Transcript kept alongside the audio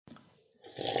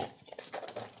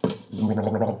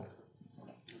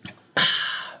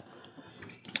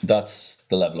That's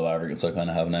the level of arrogance I kind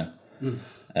of have now.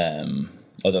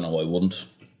 I don't know why I wouldn't.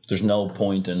 There's no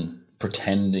point in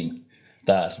pretending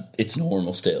that it's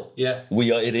normal still. Yeah.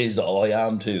 It is. I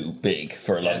am too big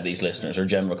for a lot of these listeners or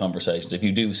general conversations. If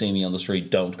you do see me on the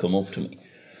street, don't come up to me.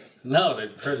 No,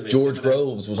 they'd pretty George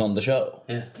Groves was on the show.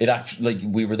 Yeah. It actually,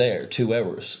 we were there 2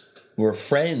 hours. We were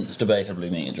friends,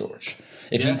 debatably, me and George.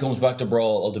 If he comes back to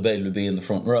Brawl, I'll debatably be in the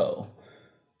front row.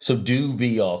 So do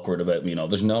be awkward about me.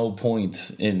 There's no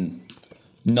point in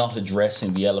not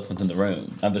addressing the elephant in the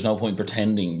room, and there's no point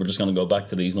pretending we're just going to go back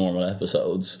to these normal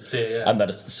episodes and that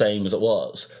it's the same as it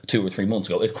was 2 or 3 months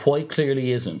ago. It quite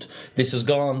clearly isn't. This has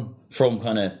gone from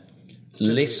kind of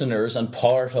listeners and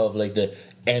part of like the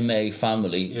MA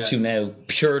family to now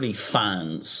purely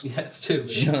fans. Yeah, it's too big.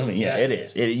 Do you know what I mean? Yeah, it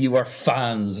is. You are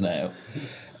fans now.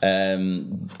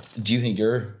 Do you think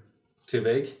you're too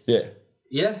big?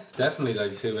 Yeah, definitely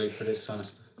like too big for this kind of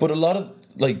stuff. But a lot of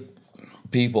like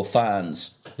people,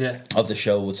 fans of the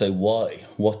show would say, why?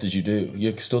 What did you do?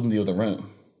 You stood in the other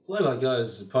room. Well, like I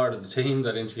was part of the team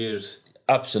that interviewed.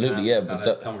 Absolutely, But had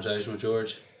a conversation with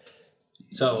George.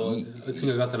 So I think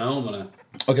I got to know him.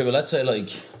 Okay, but let's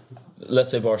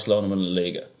say Barcelona win La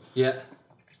Liga. Yeah.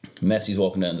 Messi's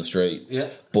walking down the street. Yeah.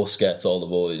 Busquets, all the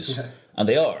boys. Yeah. And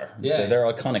they are. Yeah. They're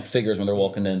iconic figures when they're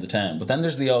walking down the town. But then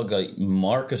there's the old guy,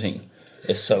 marketing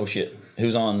associate,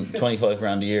 who's on 25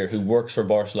 grand a year, who works for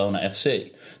Barcelona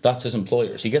FC. That's his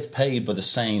employers. He gets paid by the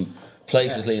same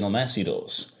place as Lionel Messi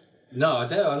does. No, I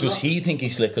don't. Does he think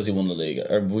he's slick because he won La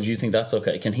Liga? Or would you think that's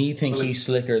okay? Can he think he's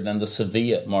slicker than the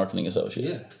Sevilla marketing associate?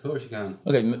 Yeah, of course you can.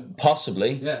 Okay,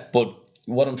 possibly. Yeah. But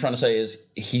what I'm trying to say is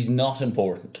he's not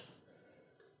important.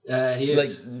 He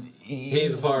is.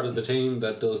 He's a part of the team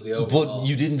that does the overall. But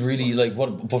you didn't really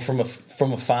But from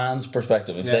a fan's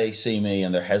perspective, if they see me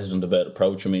and they're hesitant about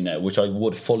approaching me now, which I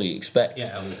would fully expect.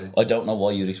 Yeah, obviously. I don't know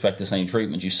why you'd expect the same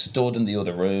treatment. You stood in the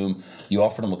other room. You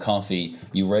offered them a coffee.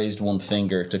 You raised one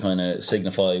finger to kind of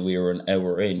signify we were an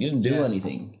hour in. You didn't do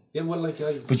anything. Yeah, well,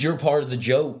 But you're part of the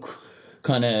joke,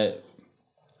 kind of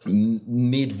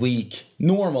midweek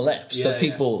normal eps that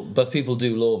people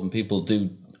do love and people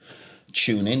do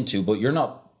tune into, but you're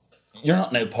not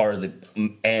now part of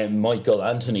the Michael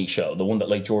Anthony show, the one that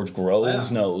like George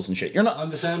Groves knows and shit. You're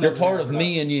not. You're part of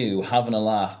me and you having a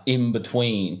laugh in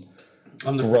between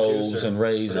Groves and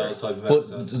Razor.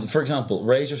 But for example,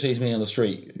 Razor sees me on the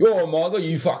street. Yo, Margo,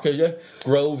 you fucker, yeah.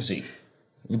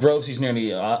 Grovesy's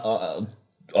nearly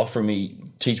offer me,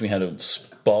 teach me how to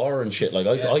spar and shit. Like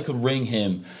I could ring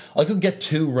him. I could get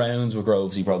 2 rounds with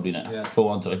Grovesy probably now. If I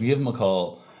wanted, I could give him a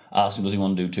call. Ask him, does he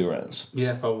want to do 2 rounds?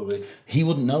 Yeah, probably. He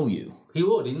wouldn't know you. He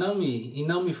would. He'd know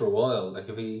me for a while. Like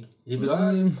if he'd be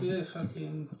like, yeah,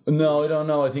 fucking. No, I don't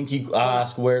know. I think he'd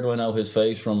ask, where do I know his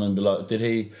face from? And be like, did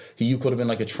he? You could have been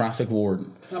like a traffic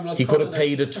warden. Like, he could have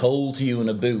paid a toll to you in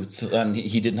a booth, and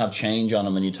he didn't have change on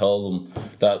him, and you told him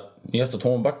that you have to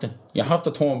turn back. Then you have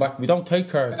to turn back. We don't take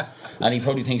card. And he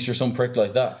probably thinks you're some prick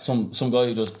like that. Some guy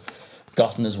who just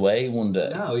got in his way one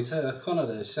day. No, he'd say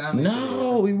Conor Sammy.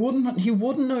 No, he wouldn't. He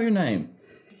wouldn't know your name.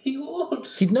 He would.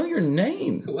 He'd know your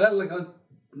name. Well, like I'd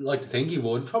like to think he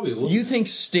would. Probably would. You think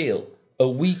still a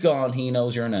week on he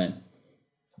knows your name?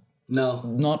 No,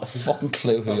 not a fucking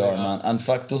clue who you are, man. In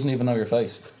fact, doesn't even know your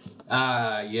face.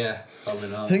 Yeah, probably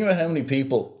not. Think about how many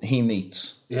people he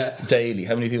meets daily.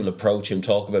 How many people approach him,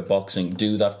 talk about boxing,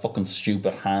 do that fucking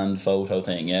stupid hand photo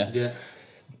thing. Yeah.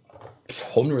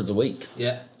 Hundreds a week.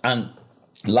 Yeah. And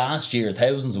last year,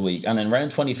 thousands a week. And in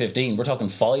around 2015, we're talking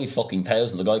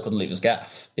 5,000. The guy couldn't leave his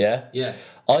gaff. Yeah? Yeah.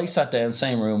 I sat down,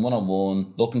 same room,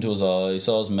 one-on-one, looked into his eyes,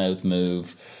 saw his mouth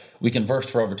move. We conversed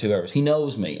for over 2 hours. He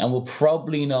knows me and will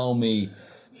probably know me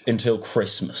until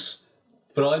Christmas.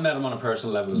 But I met him on a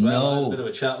personal level as well. I had a bit of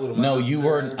a chat with him. No, you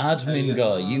were an admin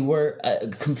guy. You were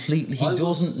completely... He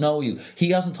doesn't know you. He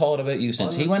hasn't thought about you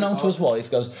since. He went home to his wife,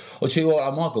 goes, I'll tell you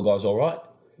what, Michael goes, all right?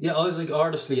 Yeah, I was like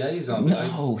artist liaison.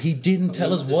 No, he didn't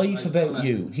tell his wife about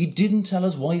you. He didn't tell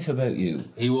his wife about you.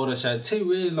 He would have said, 2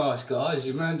 really nice guys,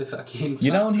 you mind the fucking...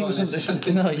 You know when he was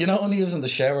in the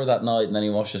shower that night and then he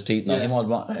washed his teeth and he might have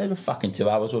gone, the fucking 2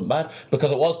 hours went bad.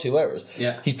 Because it was 2 hours.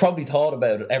 Yeah. He's probably thought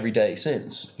about it every day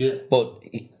since. Yeah. But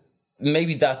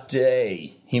maybe that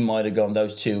day he might have gone,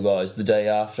 those 2 guys, the day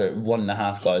after,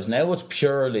 1.5 guys. Now it's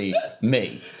purely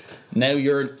me. Now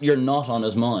you're not on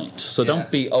his mind. So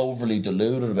don't be overly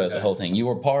deluded about the whole thing. You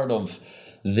were part of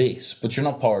this, but you're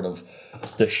not part of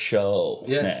the show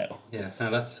now. Yeah, no,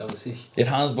 that's obviously... It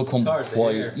has become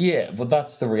quite... Yeah, but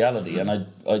that's the reality, and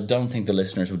I don't think the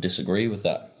listeners would disagree with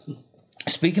that.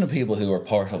 Speaking of people who are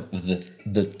part of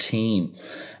the team,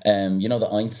 you know the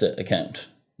Insta account?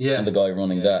 and the guy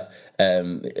running that,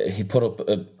 he put up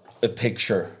a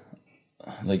picture,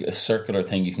 like a circular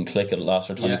thing you can click, it lasts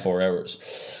for 24 hours.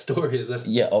 Story, is it?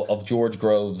 Yeah, of George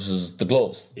Groves' The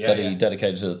Gloves that he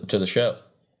dedicated to the show.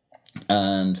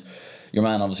 And your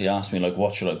man obviously asked me, like,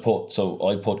 what should I put? So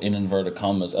I put in inverted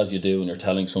commas, as you do when you're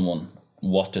telling someone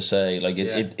what to say. Like,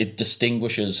 it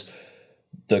distinguishes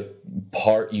the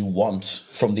part you want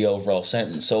from the overall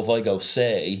sentence. So if I go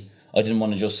say, I didn't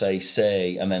want to just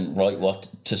say, and then write what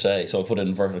to say. So I put in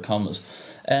inverted commas.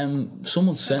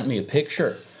 Someone sent me a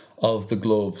picture of the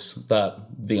gloves that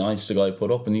the Insta guy put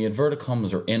up, and the inverted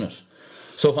commas are in it.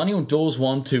 So if anyone does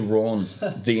want to run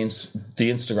the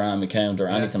Instagram account or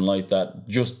anything like that,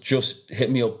 just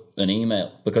hit me up an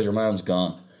email, because your man's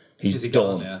gone. He's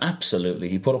done. Gone, Absolutely.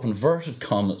 He put up inverted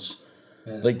commas.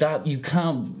 Like that, you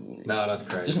can't... No, that's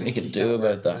crazy. There's nothing you can do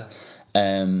about that.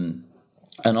 And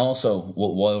also,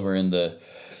 while we're in the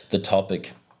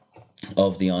topic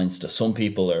of the Insta, some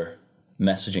people are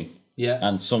messaging. Yeah.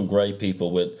 And some great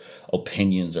people with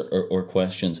opinions or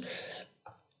questions.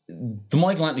 The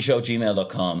Michael Anthony Show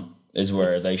gmail.com is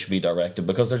where they should be directed,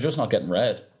 because they're just not getting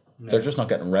read. They're just not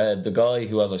getting read. The guy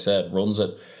who, as I said, runs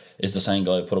it is the same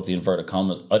guy who put up the inverted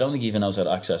commas. I don't think he even knows how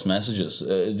to access messages.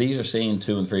 These are seen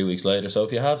 2 and 3 weeks later. So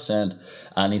if you have sent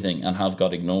anything and have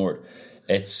got ignored,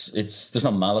 it's there's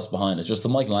no malice behind it. Just the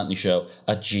Michael Anthony Show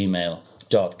at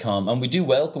gmail.com. And we do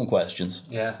welcome questions.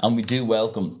 Yeah. And we do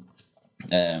welcome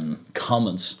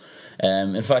comments.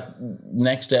 In fact,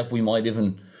 next step, we might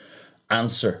even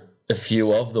answer a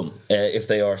few of them if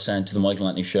they are sent to the Michael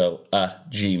Anthony Show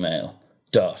at gmail.com.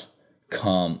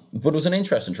 But it was an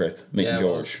interesting trip meeting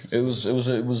George. It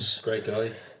was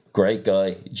great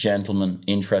guy, gentleman,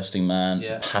 interesting man,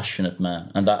 passionate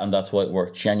man, and that's why it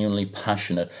worked. Genuinely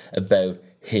passionate about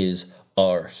his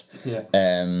art.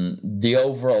 The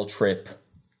overall trip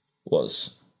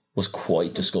was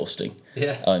quite disgusting.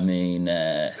 I mean,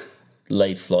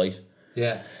 late flight.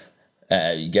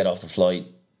 You get off the flight,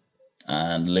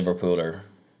 and Liverpool are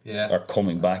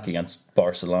coming back against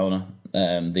Barcelona.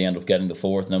 They end up getting the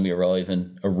fourth, and then we arrive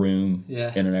in a room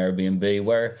in an Airbnb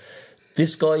where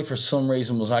this guy, for some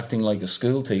reason, was acting like a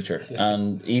school teacher.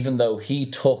 And even though he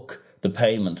took the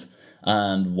payment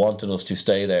and wanted us to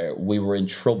stay there, we were in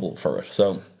trouble for it.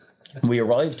 So we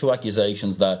arrived to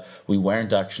accusations that we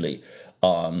weren't actually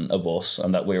on a bus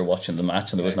and that we were watching the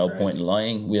match and there was no point in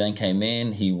lying. We then came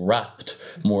in, he rapped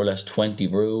more or less 20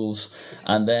 rules,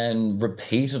 and then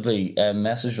repeatedly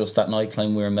messaged us that night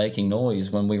claiming we were making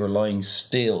noise when we were lying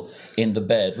still in the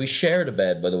bed. We shared a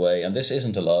bed, by the way, and this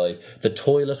isn't a lie. The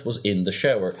toilet was in the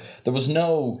shower. There was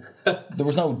no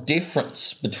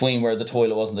difference between where the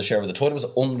toilet was and the shower. The toilet was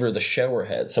under the shower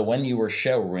head, so when you were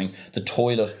showering, the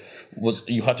toilet was,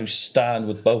 you had to stand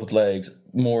with both legs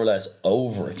more or less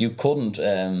over it. You couldn't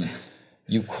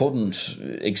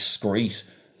excrete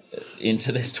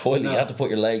into this toilet. You had to put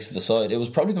your legs to the side. It was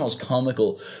probably the most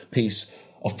comical piece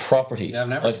of property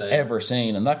I've ever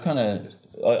seen, and that kind of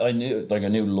I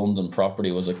knew London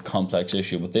property was a complex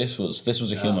issue, but this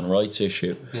was a human rights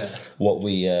issue. What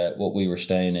we were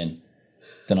staying in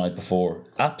the night before,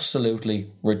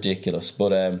 absolutely ridiculous,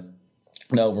 but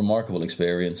no, remarkable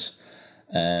experience.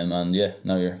 And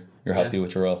now you're happy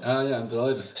with your role. Yeah, I'm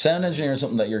delighted. Sound engineer is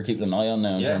something that you're keeping an eye on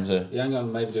now in terms of... Yeah, I'm going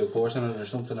to maybe do a course on it or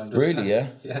something. I'm just really, yeah?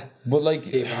 Yeah. But like...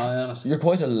 Keep an eye on it. You're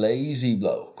quite a lazy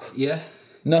bloke. Yeah.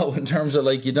 No, in terms of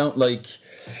like, you don't like...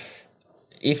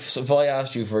 If I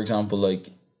asked you, for example,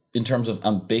 like, in terms of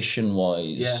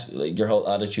ambition-wise, like your whole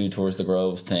attitude towards the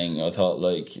Groves thing, I thought,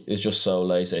 like, it's just so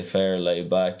laissez-faire, laid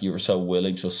back. You were so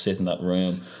willing to just sit in that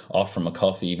room, offer him a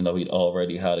coffee, even though he'd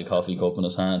already had a coffee cup in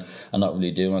his hand, and not really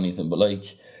do anything. But, like,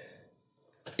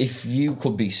 if you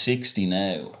could be 60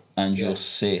 now and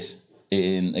just sit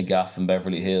in a gaff in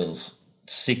Beverly Hills,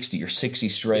 60, you're 60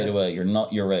 straight away, you're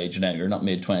not your age now, you're not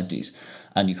mid-20s,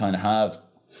 and you kind of have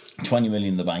 20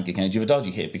 million in the bank account, you have a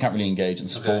dodgy hip, you can't really engage in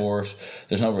sport,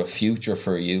 there's no real future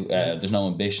for you, there's no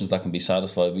ambitions that can be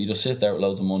satisfied, but you just sit there with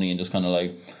loads of money and just kind of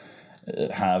like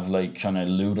have like kind of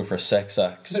ludicrous sex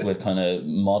acts with kind of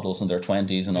models in their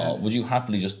 20s and all. Would you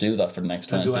happily just do that for the next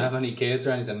 20? Do I have any kids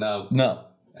or anything? No.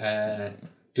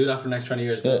 Do that for the next 20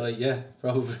 years?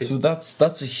 Probably. So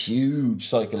that's a huge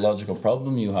psychological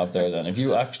problem you have there then. If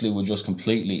you actually would just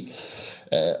completely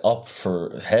opt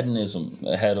for hedonism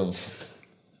ahead of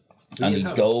any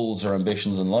goals or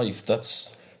ambitions in life,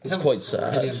 it's quite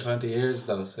sad. In 20 years,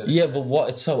 though. Yeah, but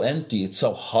it's so empty, it's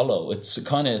so hollow. It's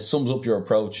kind of sums up your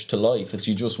approach to life. It's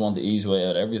you just want the easy way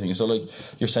out of everything. So, like,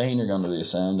 you're saying you're going to be a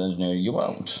sound engineer, you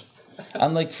won't.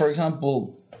 And, like, for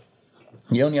example,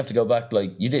 you only have to go back,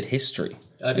 like, you did history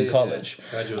in college,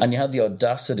 and you had the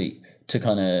audacity to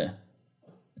kind of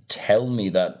tell me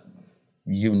that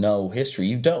you know history.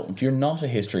 You don't. You're not a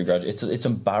history graduate. It's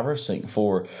embarrassing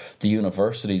for the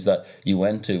universities that you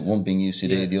went to, one being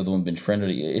UCD, the other one being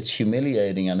Trinity. It's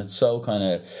humiliating, and it's so kind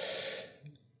of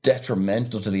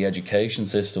detrimental to the education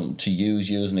system to use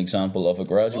you as an example of a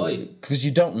graduate, because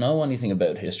you don't know anything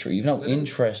about history. You've no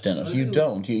interest in it. You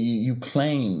don't. You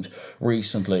claimed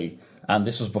recently, and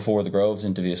this was before the Groves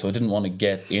interview, so I didn't want to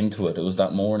get into it. It was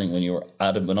that morning when you were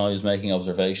at it, when I was making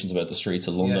observations about the streets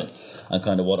of London and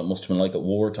kind of what it must have been like at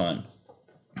wartime.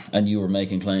 And you were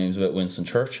making claims about Winston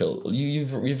Churchill.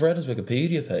 You've read his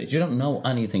Wikipedia page. You don't know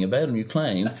anything about him. You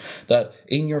claim that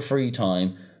in your free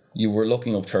time you were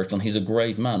looking up Churchill and he's a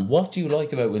great man. What do you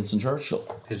like about Winston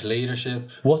Churchill? His leadership.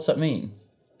 What's that mean?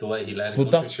 The way he led. But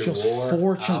that's just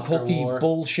fortune cookie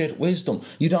bullshit wisdom.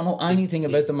 You don't know anything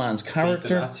about the man's character. Beat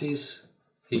the Nazis.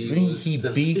 He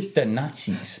beat the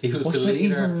Nazis. He was the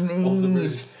leader of the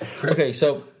British. Okay,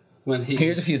 so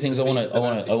here's a few things I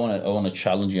want to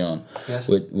challenge you on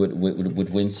with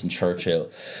Winston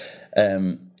Churchill.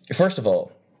 First of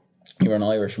all, you're an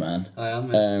Irishman. I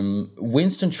am.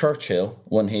 Winston Churchill,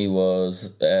 when he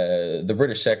was the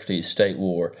British Secretary of State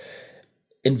War,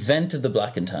 invented the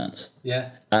black and tans. Yeah.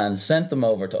 And sent them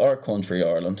over to our country,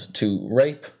 Ireland, to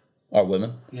rape our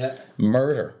women. Yeah.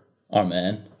 Murder our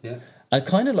men. Yeah. And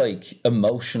kind of like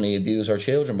emotionally abuse our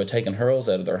children by taking hurls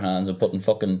out of their hands and putting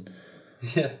fucking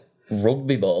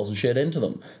rugby balls and shit into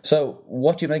them. So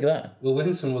what do you make of that? Well,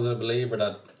 Winston was a believer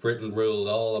that Britain ruled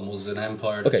all and was an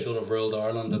empire that should have ruled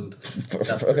Ireland. And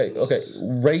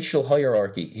racial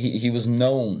hierarchy. He was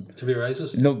known to be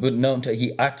racist. No, but known to.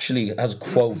 He actually has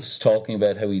quotes talking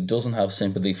about how he doesn't have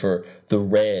sympathy for the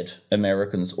red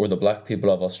Americans or the black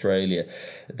people of Australia,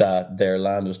 that their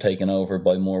land was taken over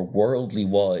by more worldly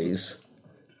wise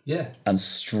and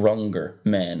stronger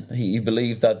men. He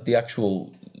believed that the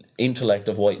actual intellect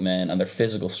of white men and their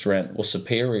physical strength was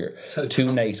superior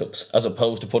to natives, as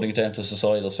opposed to putting it down to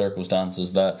societal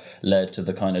circumstances that led to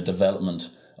the kind of development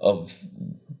of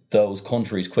those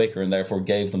countries quicker, and therefore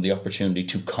gave them the opportunity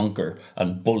to conquer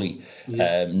and bully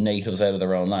natives out of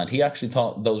their own land. He actually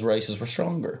thought those races were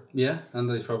stronger. Yeah, and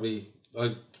I'd probably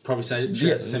say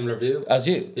share a similar view as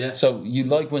you. Yeah. So you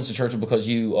like Winston Churchill because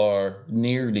you are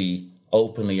nearly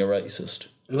openly a racist.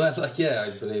 Well, I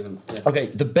believe in. Yeah. Okay,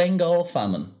 the Bengal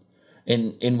famine.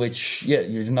 In which,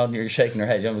 you're shaking your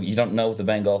head. You don't know what the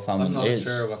Bengal famine is. I'm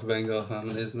not sure what the Bengal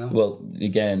famine is now. Well,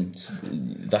 again,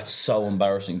 that's so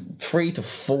embarrassing. 3 to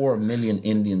 4 million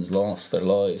Indians lost their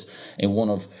lives in one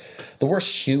of the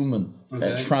worst human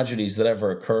tragedies that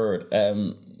ever occurred.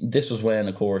 This was when,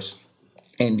 of course,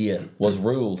 India was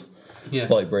ruled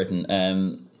by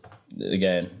Britain.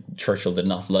 Again, Churchill did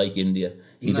not like India.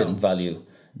 He didn't value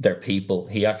their people.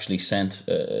 He actually sent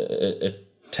a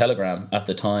telegram at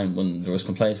the time when there was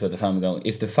complaints about the famine going,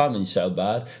 if the famine's so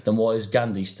bad, then why is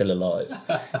Gandhi still alive?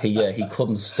 He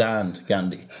couldn't stand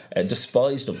Gandhi,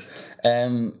 despised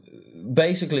him.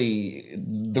 Basically,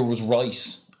 there was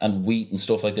rice and wheat and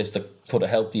stuff like this that could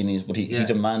have helped the Indians, but he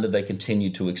demanded they continue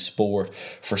to export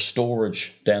for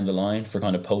storage down the line for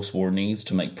kind of post-war needs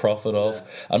to make profit of,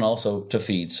 and also to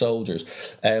feed soldiers.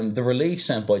 The relief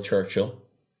sent by Churchill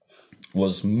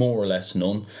was more or less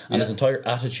none, and his entire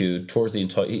attitude towards the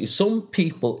entire... Some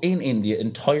people in India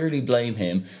entirely blame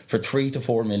him for 3 to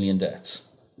 4 million deaths.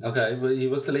 Okay, well, he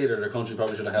was the leader of their country.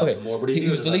 Probably should have helped them more. But he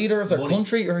was the leader of their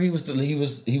country, or he was the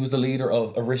leader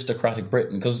of aristocratic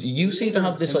Britain. Because you seem to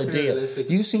have this idea.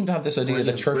 You seem to have this idea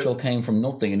that Churchill came from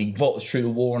nothing and he fought us through the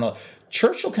war and all.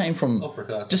 Churchill came from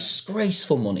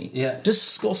disgraceful money,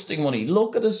 disgusting money.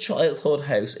 Look at his childhood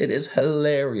house; it is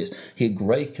hilarious. He had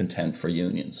great contempt for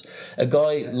unions. A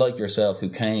guy like yourself who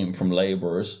came from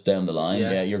labourers down the line.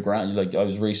 I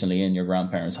was recently in your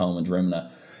grandparents' home in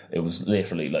Drimnagh. It was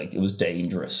literally it was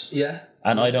dangerous. Yeah.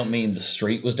 And I don't mean the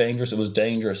street was dangerous, it was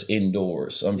dangerous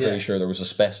indoors. I'm pretty sure there was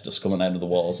asbestos coming out of the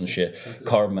walls and shit,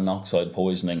 carbon monoxide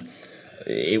poisoning.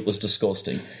 It was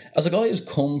disgusting. As a guy who's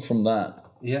come from that,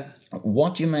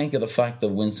 what do you make of the fact that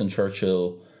Winston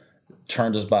Churchill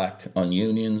turned his back on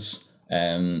unions,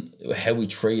 how he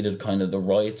treated kind of the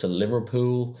riots of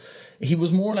Liverpool? He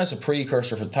was more or less a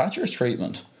precursor for Thatcher's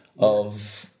treatment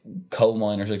of coal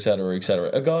miners, etc., etc.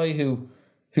 A guy who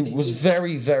was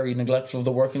very, very neglectful of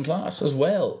the working class as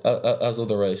well as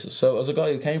other races. So as a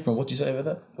guy who came from, what do you say about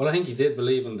that? Well, I think he did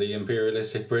believe in the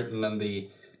imperialistic Britain and the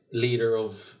leader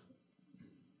of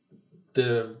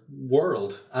the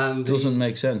world. And doesn't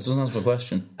make sense. Doesn't answer my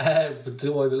question. But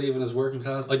do I believe in his working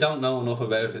class? I don't know enough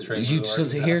about his training.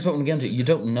 Here's what I'm getting to. You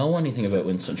don't know anything about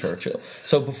Winston Churchill.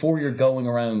 So before you're going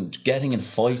around getting in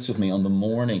fights with me on the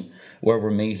morning where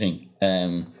we're meeting,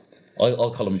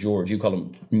 I'll call him George, you call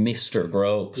him Mr.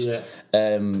 Groves. Yeah.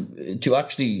 To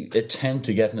actually attempt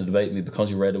to get in a debate with me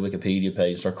because you read a Wikipedia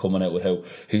page, start coming out with how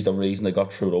he's the reason they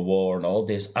got through the war and all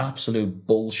this absolute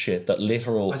bullshit that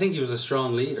literal... I think he was a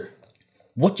strong leader.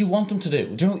 What do you want him to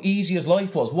do? Do you know how easy his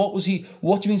life was? What was he...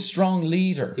 What do you mean strong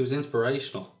leader? He was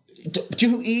inspirational. Do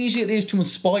you know how easy it is to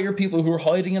inspire people who are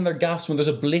hiding in their gaffs when there's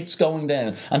a blitz going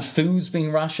down and food's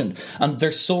being rationed and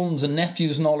their sons and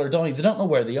nephews and all are dying? They don't know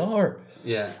where they are.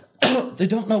 Yeah. They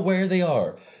don't know where they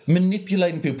are.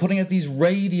 Manipulating people, putting out these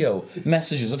radio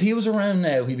messages. If he was around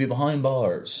now, he'd be behind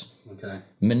bars. Okay.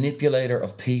 Manipulator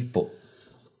of people.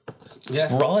 Yeah.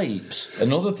 Bribes.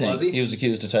 Another thing he was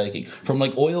accused of taking from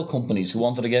like oil companies who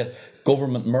wanted to get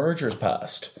government mergers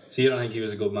passed. So you don't think he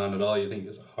was a good man at all? You think he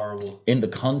was horrible? In the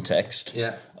context.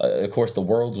 Yeah. Of course, the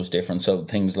world was different, so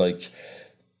things like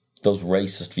those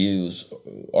racist views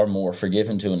are more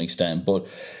forgiven to an extent. But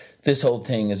this whole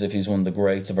thing as if he's one of the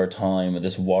greats of our time, and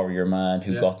this warrior man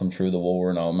who got them through the war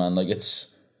and all, man, like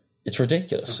it's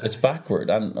ridiculous. Okay. It's backward,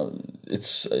 and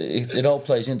it all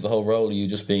plays into the whole role of you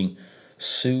just being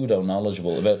pseudo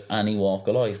knowledgeable about any walk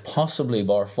of life, possibly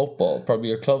bar football, probably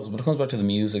your clubs. But it comes back to the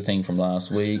music thing from last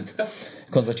week.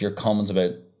 It comes back to your comments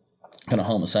about kind of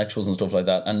homosexuals and stuff like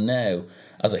that. And now,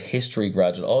 as a history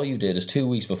graduate, all you did is 2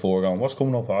 weeks before going, what's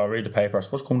coming up? I'll read the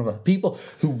papers. What's coming up? People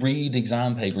who read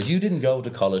exam papers. You didn't go to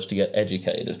college to get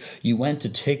educated. You went to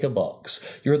tick a box.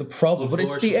 You're the problem. But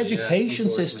it's the education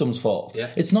system's fault. Yeah.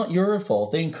 It's not your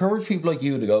fault. They encourage people like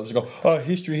you to go, oh,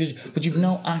 history. But you've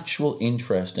no actual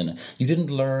interest in it. You didn't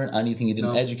learn anything. You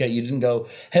didn't educate. You didn't go,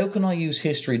 how can I use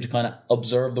history to kind of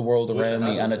observe the world around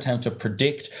me and attempt to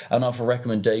predict and offer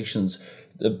recommendations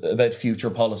about future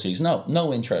policies?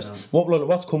 No interest. No.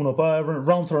 What's coming up?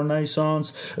 Around the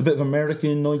Renaissance, a bit of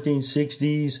American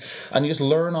 1960s, and you just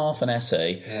learn off an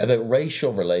essay about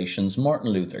racial relations, Martin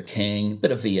Luther King, a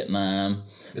bit of Vietnam,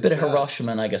 a bit of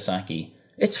Hiroshima and Nagasaki.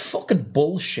 It's fucking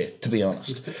bullshit, to be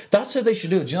honest. That's how they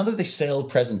should do it. Do you know that they sell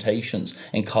presentations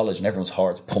in college and everyone's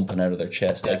heart's pumping out of their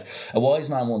chest? Like a wise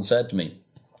man once said to me,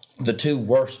 the two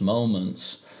worst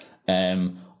moments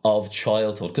of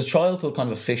childhood, because childhood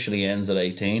kind of officially ends at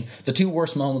 18. The two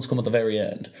worst moments come at the very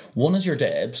end. One is your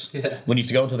debs, when you have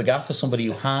to go into the gaff of somebody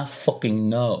you half fucking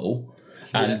know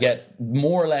and get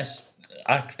more or less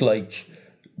act like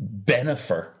Ben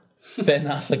Affleck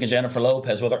and Jennifer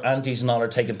Lopez, where their aunties and all are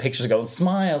taking pictures going,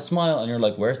 smile, and you're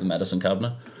like, where's the medicine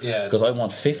cabinet? Yeah. Because I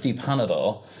want 50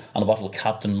 Panadol and a bottle of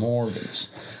Captain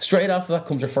Morgan's. Straight after that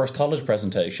comes your first college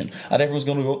presentation, and everyone's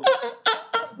going to go,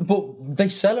 but they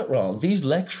sell it wrong. These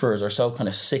lecturers are so kind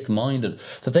of sick-minded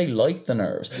that they like the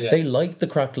nerves. Yeah. They like the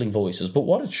crackling voices. But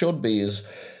what it should be is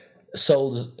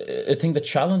sold a thing that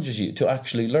challenges you to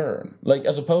actually learn. Like,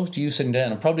 as opposed to you sitting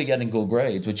down and probably getting good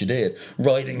grades, which you did,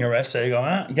 writing your essay,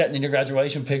 going, getting in your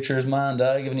graduation pictures, man,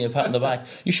 dad, giving you a pat on the back.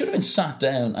 You should have been sat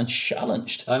down and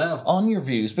challenged on your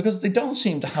views, because they don't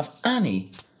seem to have any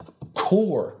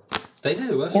core. They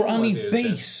do. Or any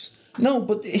base. No,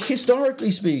 but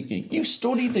historically speaking, you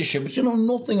studied this shit, but you know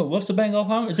nothing of what's the Bengal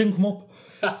Hammer. It didn't come up.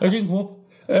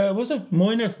 Was it?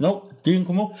 Minor? No, didn't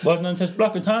come up. Wasn't on test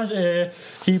block and times.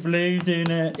 He believed in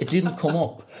it. It didn't come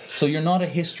up. So you're not a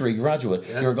history graduate.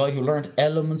 Yeah. You're a guy who learned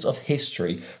elements of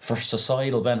history for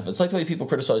societal benefits. Like the way people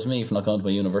criticise me for not going to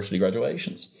my university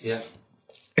graduations. Yeah.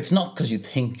 It's not because you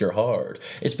think you're hard.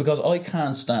 It's because I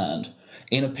can't stand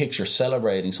in a picture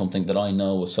celebrating something that I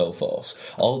know was so false.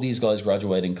 All these guys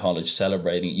graduating college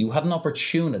celebrating it. You had an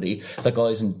opportunity that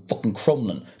guys in fucking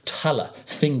Crumlin, Tala,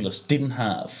 Finglas didn't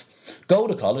have. Go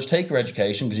to college, take your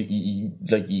education, because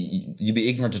you'd be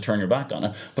ignorant to turn your back on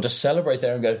it, but to celebrate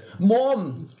there and go,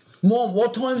 Mom,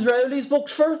 what time's Rowley's booked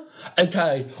for?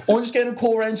 Okay, I'm just going to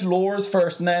call around to Laura's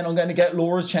first, and then I'm going to get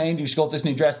Laura's changing. She's got this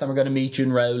new dress, then we're going to meet you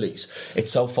in Rowley's.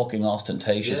 It's so fucking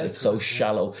ostentatious. It's so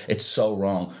shallow. It's so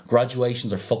wrong.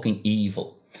 Graduations are fucking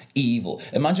evil.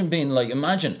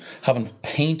 Imagine having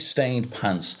paint-stained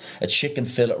pants, a chicken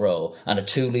fillet roll, and a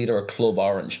 2 litre of Club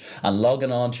Orange, and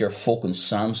logging on to your fucking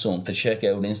Samsung to check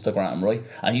out Instagram, right?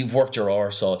 And you've worked your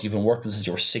arse off. You've been working since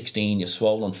you were 16. You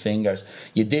swollen fingers.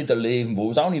 You did the leaving, but it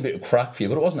was only a bit of crack for you.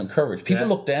 But it wasn't encouraged. People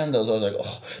look down those. I was like,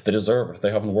 oh, they deserve it.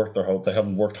 They haven't worked their hope. They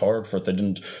haven't worked hard for it. They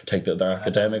didn't take their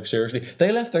academics seriously.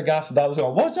 They left their gaff. That was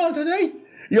going, what's on today?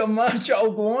 You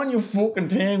macho, go on, you fucking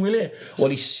thing, will you? Well,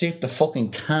 he sipped the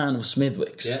fucking can of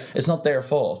Smithwick's. Yeah. It's not their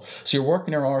fault. So you're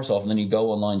working your arse off, and then you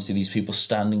go online and see these people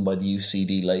standing by the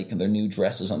UCD lake in their new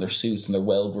dresses and their suits and their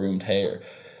well-groomed hair.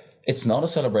 It's not a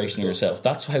celebration of yourself.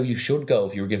 That's how you should go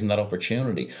if you were given that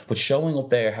opportunity. But showing up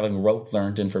there, having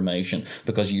rote-learned information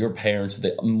because your parents had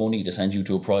the money to send you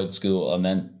to a private school, and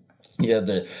then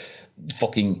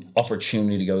fucking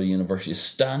opportunity to go to university,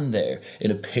 stand there in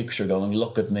a picture going,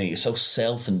 look at me, so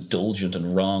self-indulgent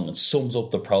and wrong, and sums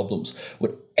up the problems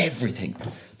with everything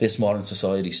this modern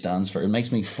society stands for. It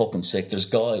makes me fucking sick. There's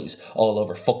guys all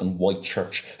over fucking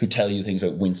Whitechurch who tell you things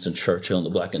about Winston Churchill and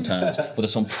the Black and Tans, but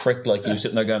there's some prick like you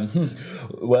sitting there going,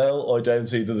 well, I don't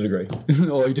see the degree.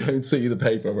 I don't see the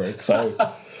paperwork. So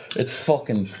it's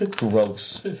fucking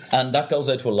gross. And that goes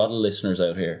out to a lot of listeners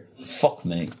out here. Fuck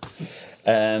me.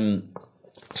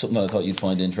 Something that I thought you'd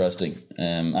find interesting,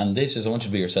 and this is, I want you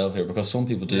to be yourself here, because some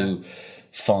people do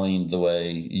find the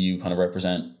way you kind of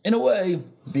represent, in a way,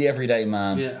 the everyday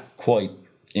man quite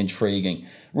intriguing.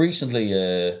 Recently,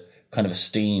 kind of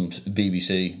esteemed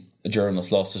BBC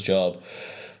journalist lost his job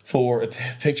for a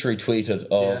picture he tweeted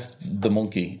of the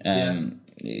monkey.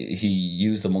 He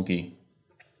used the monkey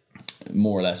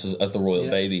more or less as the royal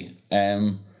baby.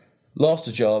 Lost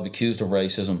his job, accused of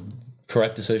racism.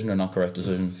 Correct decision or not correct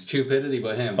decision? Stupidity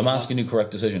by him. I'm asking you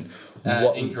correct decision.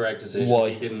 Incorrect decision. Why?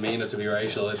 He didn't mean it to be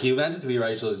racial. If he meant it to be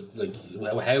racial, like,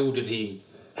 how would he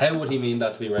mean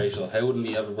that to be racial? How wouldn't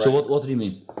he have a? So what did he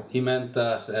mean? He meant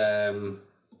that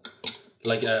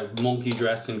like a monkey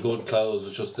dressed in good clothes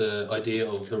was just the idea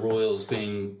of the royals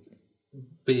being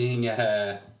like,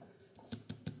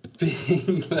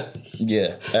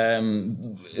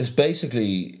 it's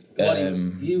basically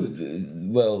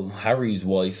well, Harry's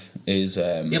wife is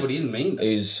but he didn't mean that.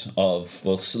 Is of,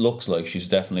 well, looks like she's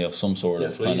definitely of some sort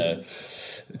of kind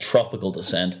of tropical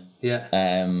descent.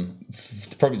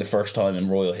 Probably the first time in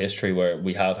royal history where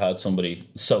we have had somebody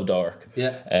so dark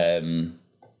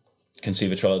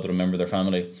conceive a child with a member of their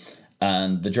family,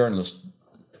 and the journalist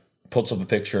puts up a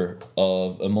picture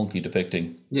of a monkey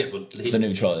depicting the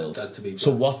new child.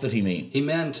 So what did he mean? He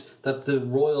meant that the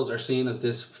royals are seen as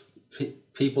this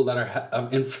people that are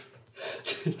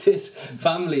this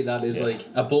family that is like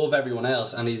above everyone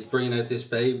else, and he's bringing out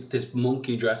this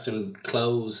monkey dressed in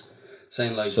clothes,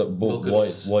 saying like, so,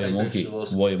 why a monkey?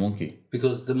 Why a monkey?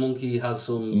 Because the monkey has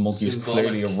some. The monkey's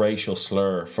clearly a racial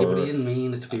slur for. But he didn't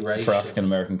mean it to be racial for African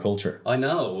American culture. I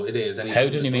know it is. And how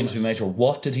didn't he mean it to be racial?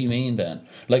 What did he mean then?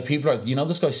 Like, people are,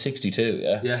 this guy's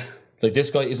 62, yeah. Like,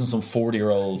 this guy isn't some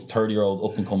 40-year-old,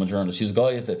 30-year-old up-and-coming journalist. He's a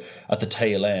guy at the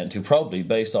tail end who probably,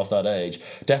 based off that age,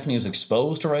 definitely was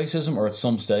exposed to racism, or at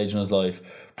some stage in his life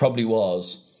probably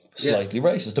was slightly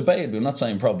racist. Debatably, I'm not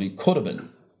saying probably, could have been.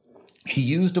 He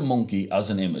used a monkey as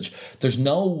an image. There's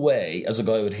no way, as a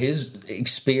guy with his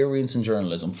experience in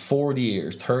journalism, 40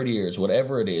 years, 30 years,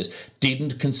 whatever it is,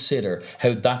 didn't consider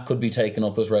how that could be taken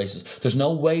up as racist. There's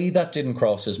no way that didn't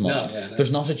cross his mind. No. There's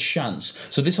not a chance.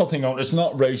 So this whole thing, it's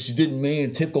not racist, he didn't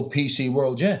mean typical PC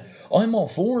world. Yeah, I'm all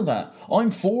for that. I'm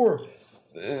for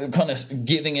kind of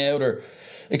giving out or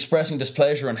expressing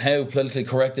displeasure on how politically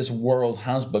correct this world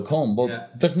has become,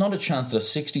 but there's not a chance that a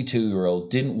 62-year-old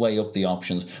didn't weigh up the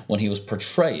options when he was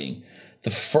portraying the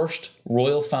first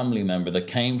royal family member that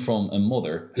came from a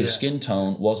mother whose skin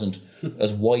tone wasn't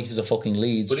as white as a fucking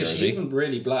Leeds jersey. But is she even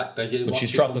really black? Like, but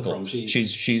she's tropical.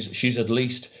 She's at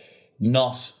least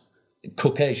not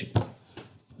Caucasian.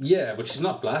 Yeah, but she's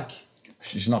not black.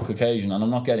 She's not Caucasian, and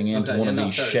I'm not getting into one of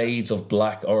these shades of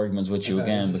black arguments with you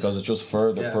again, because it just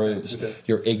further proves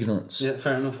your ignorance. Yeah,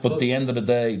 fair enough. But at the end of the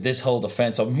day, this whole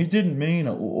defence of him, he didn't mean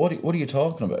it. What are you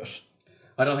talking about?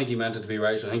 I don't think he meant it to be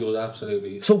racial. I think it was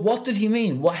absolutely. So what did he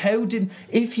mean?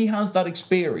 If he has that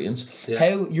experience,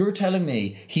 how you're telling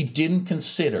me he didn't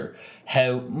consider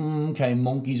how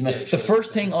monkeys the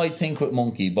first thing I think with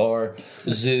monkey bar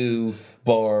zoo.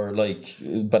 Bar like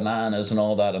bananas and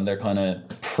all that, and their kind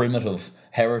of primitive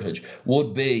heritage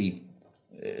would be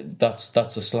that's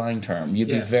a slang term. You'd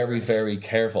be very, very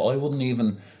careful. I wouldn't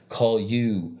even call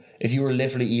you, if you were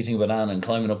literally eating a banana and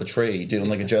climbing up a tree doing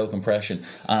like a joke impression,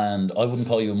 and I wouldn't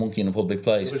call you a monkey in a public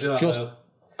place, just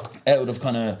out of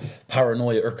kind of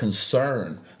paranoia or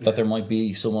concern that there might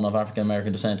be someone of African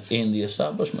American descent in the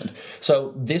establishment.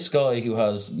 So this guy who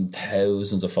has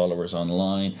thousands of followers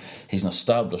online, he's an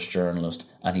established journalist,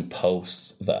 and he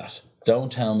posts that.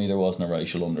 Don't tell me there wasn't a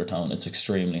racial undertone. It's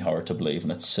extremely hard to believe,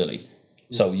 and it's silly.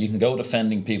 So you can go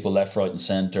defending people left, right and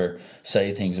centre,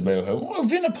 say things about how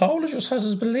Vinopola just has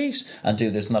his beliefs, and do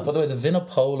this and that. By the way, the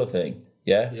Vinopola thing,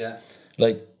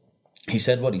 like, he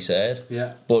said what he said,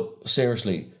 but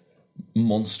seriously,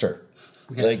 Munster,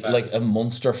 like a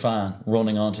Munster fan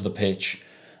running onto the pitch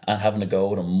and having to go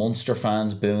with him, Munster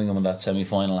fans booing him in that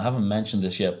semi-final. I haven't mentioned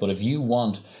this yet, but if you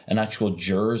want an actual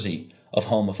jersey of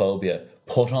homophobia,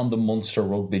 put on the Munster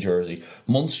rugby jersey.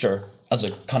 Munster as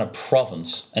a kind of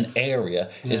province, an area,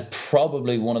 is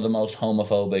probably one of the most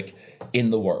homophobic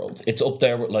in the world. It's up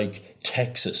there with like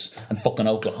Texas and fucking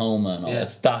Oklahoma and all.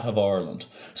 It's that of Ireland.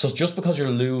 So just because you're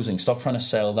losing, stop trying to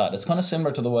sell that. It's kind of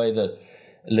similar to the way that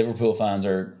Liverpool fans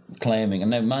are claiming,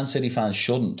 and now Man City fans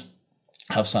shouldn't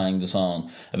have sang the song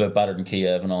about battered in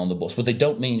Kiev and on the bus, but they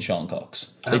don't mean Sean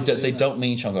Cox. They don't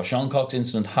mean Sean Cox. Sean Cox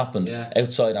incident happened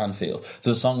outside Anfield.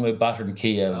 There's a song about battered in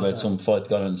Kiev about some fight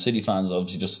going on. City fans,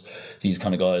 obviously, just these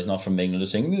kind of guys, not from England, are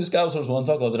singing "These Scousers won."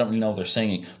 Fuck off. They don't really know what they're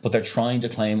singing, but they're trying to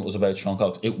claim it was about Sean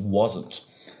Cox. It wasn't.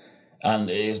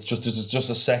 And it's just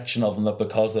a section of them that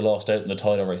because they lost out in the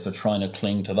title race, they're trying to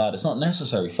cling to that. It's not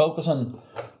necessary. Focus on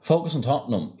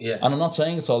Tottenham. Yeah. And I'm not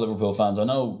saying it's all Liverpool fans. I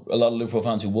know a lot of Liverpool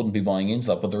fans who wouldn't be buying into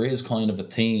that, but there is kind of a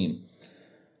theme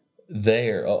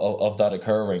there of that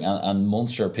occurring. And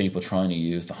Munster people trying to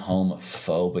use the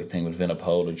homophobic thing with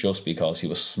Vunipola just because he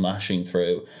was smashing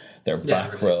through their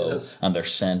back row and their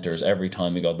centres every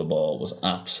time he got the ball was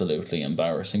absolutely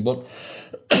embarrassing. But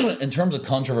in terms of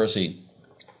controversy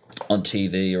on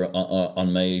TV or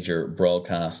on major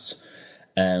broadcasts,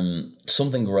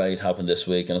 something great happened this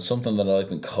week, and it's something that I've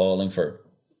been calling for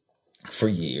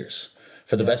years,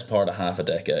 for the best part of half a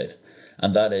decade,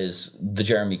 and that is the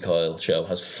Jeremy Kyle show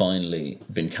has finally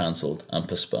been cancelled and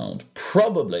postponed.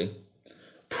 Probably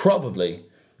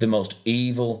the most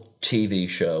evil TV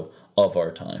show of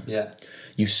our time. Yeah.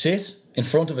 You sit in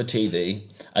front of a TV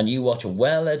and you watch a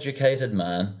well-educated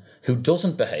man who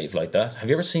doesn't behave like that. Have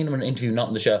you ever seen him in an interview not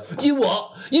in the show? You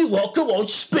what? Go on,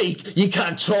 speak. You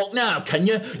can't talk now, can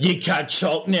you? You can't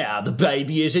talk now. The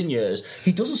baby is in yours.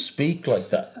 He doesn't speak like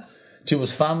that to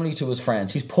his family, to his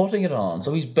friends. He's putting it on.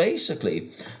 So he's basically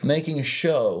making a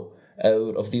show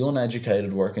out of the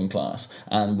uneducated working class,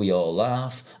 and we all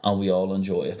laugh and we all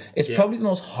enjoy it. It's probably the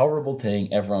most horrible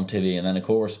thing ever on TV. And then, of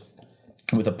course,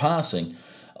 with the passing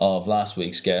of last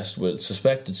week's guest with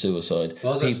suspected suicide,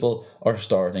 people are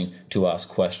starting to ask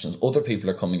questions. Other people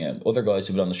are coming out. Other guys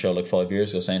who've been on the show like 5 years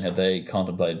ago saying how they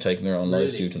contemplated taking their own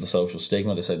life due to the social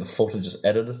stigma. They say the footage is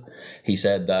edited. He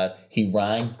said that he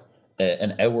rang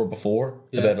an hour before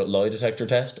about a lie detector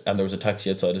test, and there was a taxi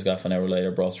outside his gaff an hour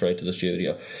later, brought straight to the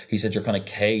studio. He said you're kind of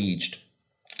caged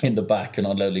in the back, you're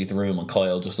not allowed to leave the room, and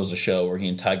Kyle just does a show where he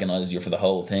antagonises you for the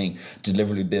whole thing,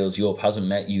 deliberately builds you up, hasn't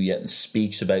met you yet and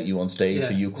speaks about you on stage,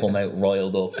 so you come out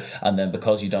riled up, and then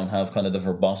because you don't have kind of the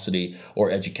verbosity or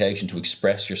education to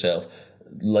express yourself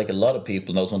like a lot of people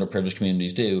in those underprivileged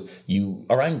communities do, you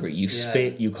are angry, you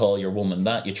spit, you call your woman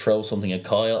that, you throw something at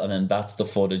Kyle, and then that's the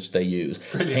footage they use.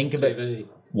 Brilliant Think about TV.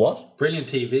 What? Brilliant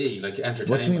TV, like entertainment.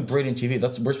 What do you mean brilliant TV?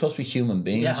 We're supposed to be human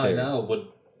beings here. I know,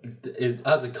 but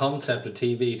as a concept of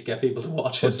TV to get people to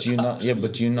watch it.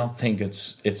 But do you not think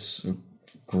it's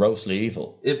grossly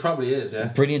evil? It probably is, yeah.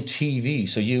 Brilliant TV,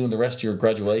 so you and the rest of your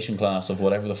graduation class of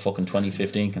whatever the fucking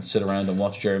 2015 can sit around and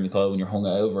watch Jeremy Kyle when you're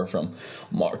hungover from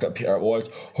Market Pierre White.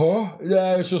 Oh,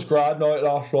 yeah, it's just grad night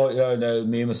last night. Yeah, no,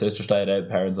 me and my sister stayed out,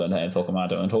 parents on and fucking man,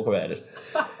 don't talk about it.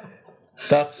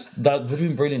 That would be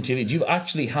brilliant TV. Do you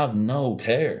actually have no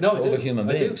care for other human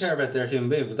beings? I do care about their human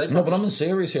beings. But no, but I'm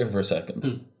serious here for a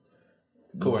second.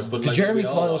 Of course, but the Jeremy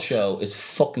Kyle show is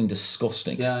fucking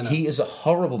disgusting. Yeah, I know. He is a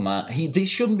horrible man. The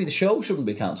show shouldn't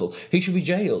be cancelled. He should be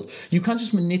jailed. You can't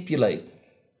just manipulate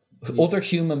other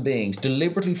human beings,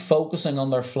 deliberately focusing on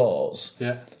their flaws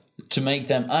to make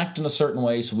them act in a certain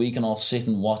way so we can all sit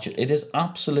and watch it. It is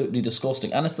absolutely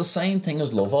disgusting. And it's the same thing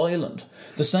as Love Island.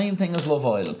 This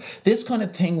kind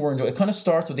of thing we're enjoying, it kind of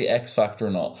starts with the X Factor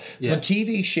and all. When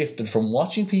TV shifted from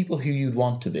watching people who you'd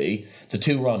want to be, the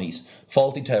Two Ronnies,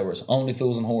 Fawlty Towers, Only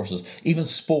Fools and Horses, even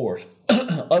sport.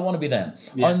 I want to be them.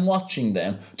 I'm watching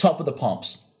them, Top of the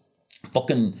Pops,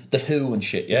 fucking The Who and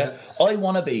shit, I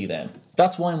want to be them.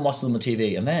 That's why I'm watching them on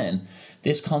TV. And then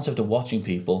this concept of watching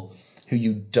people who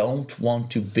you don't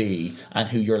want to be and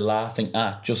who you're laughing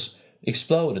at just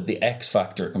exploded. The X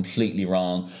Factor, completely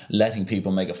wrong, letting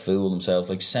people make a fool of themselves,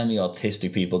 like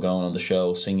semi-autistic people going on the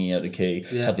show, singing out of key,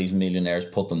 have these millionaires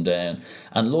put them down.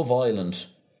 And Love Island,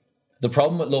 the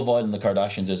problem with Love Island and the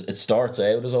Kardashians is it starts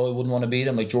out as, I wouldn't want to be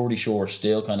them. Like Geordie Shore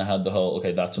still kind of had the whole,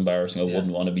 okay, that's embarrassing, I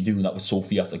wouldn't want to be doing that with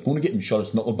Sophie. I was like, going to get him shot,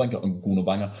 it's not a banker, I'm going to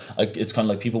bang her. Like, it's kind of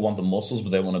like people want the muscles, but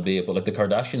they want to be it. But like the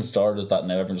Kardashians started as that,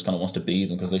 now everyone just kind of wants to be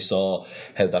them because they saw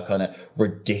how that kind of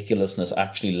ridiculousness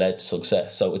actually led to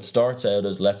success. So it starts out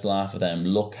as, let's laugh at them,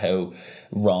 look how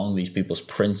wrong these people's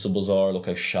principles are, look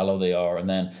how shallow they are. And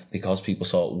then because people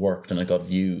saw it worked and it got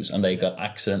views and they got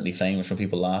accidentally famous from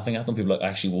people laughing at them, people like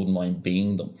actually wouldn't mind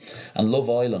being them. And Love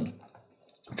Island,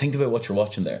 think about what you're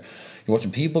watching there. You're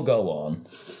watching people go on,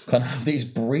 kind of have these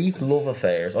brief love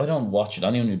affairs. I don't watch it.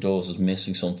 Anyone who does is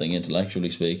missing something, intellectually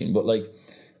speaking. But like,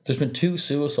 There's been 2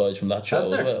 suicides from that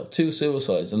show as well. 2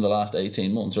 suicides in the last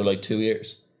 18 months, or like 2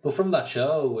 years. But from that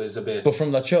show is a bit... But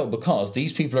from that show, because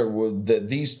these people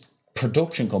these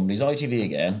production companies, ITV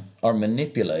again, are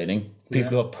manipulating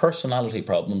people who have personality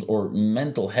problems or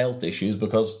mental health issues,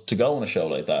 because to go on a show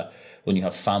like that, when you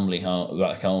have family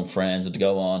back home, friends, and to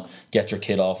go on, get your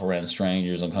kid off around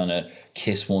strangers and kind of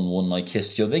kiss one night,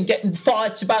 kiss the other, then get in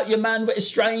fights about your man with a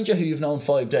stranger who you've known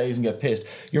 5 days and get pissed.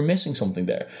 You're missing something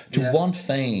there. To want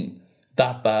fame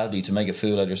that badly to make a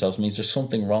fool out of yourselves means there's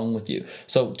something wrong with you.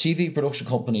 So TV production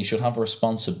companies should have a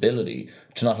responsibility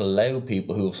to not allow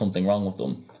people who have something wrong with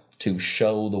them to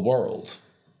show the world.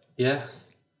 Yeah.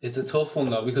 It's a tough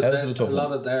one though, because a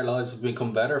lot of their lives have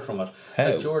become better from it. How?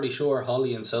 Like Geordie Shore,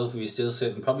 Holly and Sophie still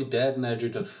sitting, probably dead now due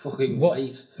to fucking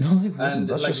weight. No, they wouldn't. And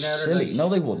that's just silly. Like, no,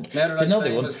 they wouldn't.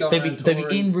 They wouldn't. They'd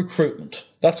be in recruitment.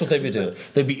 That's what they'd be doing.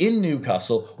 They'd be in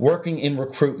Newcastle working in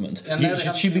recruitment.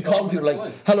 She'd be calling people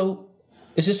like, "Hello,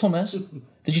 is this Hummus?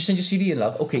 Did you send your CV in,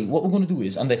 love? Okay, what we're going to do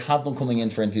is," and they'd have them coming in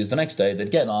for interviews the next day.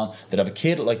 They'd get on, they'd have a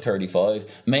kid at like 35,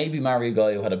 maybe marry a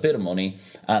guy who had a bit of money,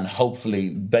 and hopefully,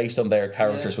 based on their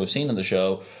characters who we've seen in the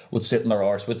show, would sit in their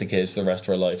arse with the kids for the rest of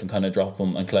their life and kind of drop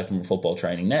them and collect them for football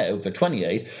training. Now, if they're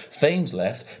 28, fame's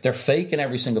left, they're fake in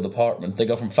every single department. They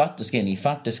go from fat to skinny,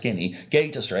 gay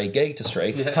to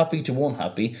straight, happy to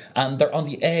unhappy, and they're on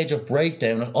the edge of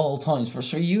breakdown at all times.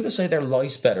 For you to say their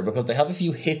life's better because they have a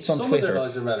few hits on Twitter. Some of their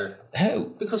lives are better.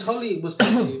 How? Because Holly was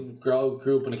probably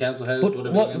grew up in a council house. What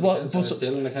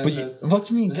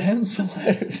do you mean council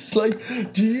house?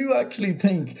 Like, do you actually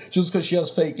think just because she has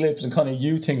fake lips and kind of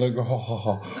you think like,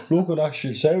 look at that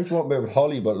shit, say what you want about with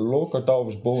Holly, but look at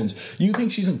those buns, you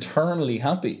think she's internally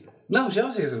happy? No, she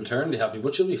obviously is internally happy,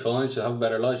 but she'll be fine. She'll have a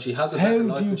better life. She has a better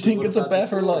life. How do you think it's a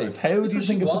better life? How do you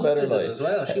think it's a better life? As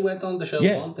well, she went on the show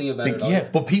wanting a better life. Yeah,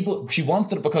 but she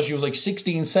wanted it because she was like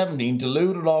 16, 17,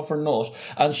 deluded off her nut,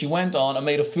 and she went on and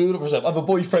made a fool of herself. I have a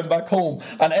boyfriend back home,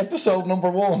 and episode number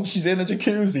 1, she's in a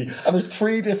jacuzzi, and there's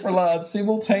 3 different lads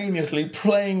simultaneously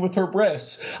playing with her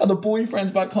breasts, and the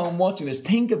boyfriend's back home watching this.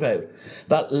 Think about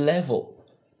that level.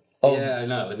 I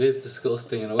know, it is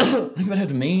disgusting in a way. Think about how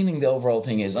demeaning the overall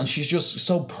thing is, and she's just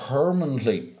so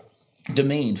permanently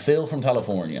demeaned. Phil from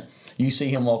California, you see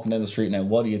him walking down the street now,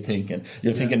 what are you thinking?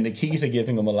 You're thinking Nikita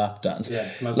giving him a lap dance.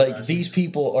 These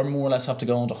people are more or less have to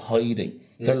go into hiding.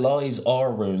 Their lives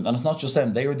are ruined, and it's not just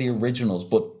them, they are the originals,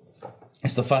 but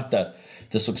it's the fact that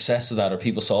the success of that, or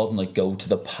people saw them like go to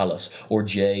the Palace, or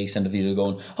Jay sent a video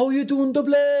going, "How you doing,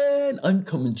 Dublin? I'm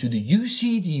coming to the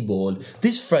UCD ball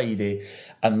this Friday."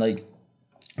 And like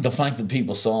the fact that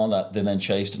people saw that, they then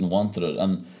chased it and wanted it.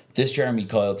 And this Jeremy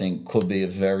Kyle thing could be a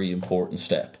very important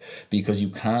step, because you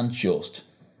can't just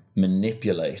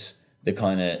manipulate the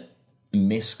kind of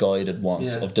misguided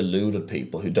wants of deluded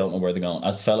people who don't know where they're going.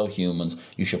 As fellow humans,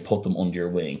 you should put them under your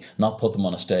wing, not put them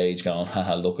on a stage going,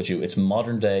 haha, look at you. It's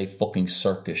modern day fucking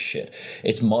circus shit.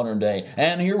 It's modern day,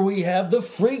 and here we have the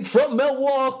freak from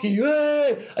Milwaukee,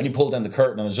 and you pull down the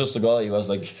curtain and it's just a guy who has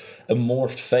like a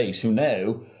morphed face, who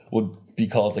now would be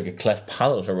called like a cleft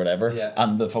palate or whatever,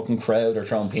 and the fucking crowd are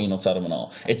throwing peanuts at him and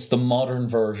all. It's the modern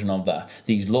version of that.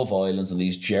 These Love Islands and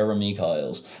these Jeremy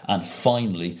Kyles, and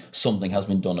finally something has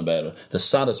been done about it. The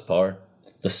saddest part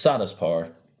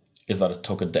is that it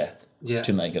took a death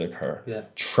to make it occur.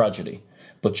 Tragedy.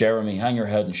 But Jeremy, hang your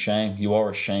head in shame. You are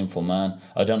a shameful man.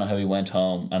 I don't know how he went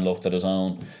home and looked at his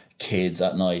own kids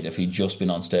at night if he'd just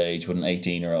been on stage with an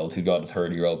 18-year-old who got a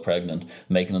 30-year-old pregnant,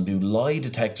 making them do lie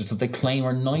detectors that they claim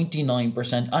are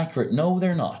 99% accurate. No,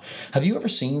 they're not. Have you ever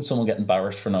seen someone get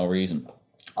embarrassed for no reason?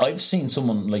 I've seen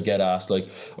someone like get asked like,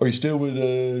 "Are you still with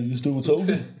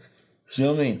Sophie?" Do you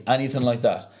know what I mean? Anything like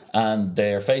that. And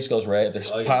their face goes red,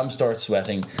 their palms start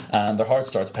sweating, and their heart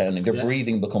starts pounding. Their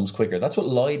breathing becomes quicker. That's what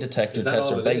lie detector tests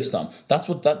are based on. That's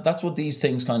what these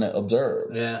things kind of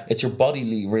observe. It's your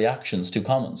bodily reactions to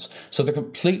comments. So they're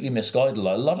completely misguided.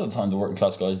 A lot of the time, the working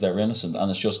class guys, they're innocent,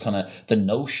 and it's just kind of the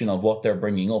notion of what they're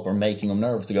bringing up or making them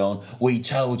nervous to going, "We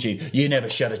told you, you never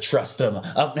should have trusted them."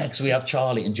 Up next, we have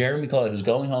Charlie and Jeremy Kyle, who's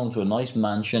going home to a nice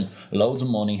mansion, loads of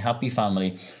money, happy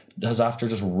family, has after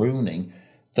just ruining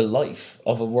the life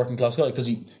of a working class guy, because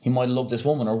he might love this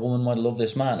woman, or a woman might love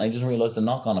this man, and he doesn't realise the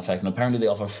knock-on effect. And apparently they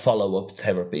offer follow-up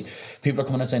therapy. People are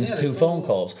coming out saying it's 2 phone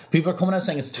calls. People are coming out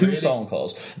saying it's 2 phone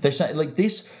calls. They're saying like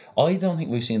this. I don't think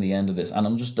we've seen the end of this, and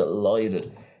I'm just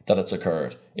delighted that it's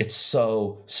occurred. It's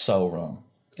so wrong.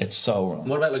 It's so wrong.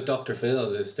 What about like Dr.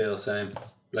 Phil? Is it still the same?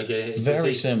 Like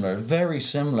very similar.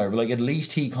 Like at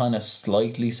least he kind of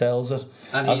slightly sells it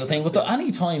as a thing. But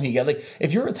any time he like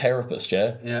if you're a therapist,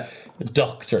 a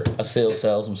doctor, as Phil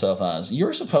sells himself as,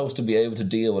 you're supposed to be able to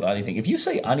deal with anything. If you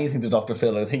say anything to Dr.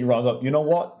 Phil, I think you're wrong. You know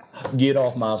what? Get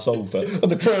off my sofa.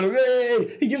 And the crowd,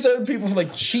 hey! He gives out people for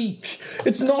like cheek.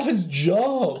 It's not his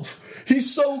job.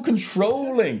 He's so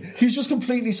controlling. He's just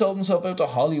completely sold himself out to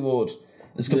Hollywood.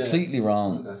 It's completely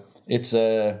wrong. Okay. It's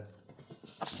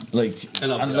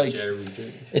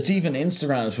it's even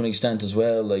Instagram to an extent as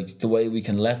well. Like the way we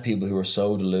can let people who are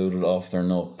so deluded off their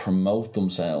nut promote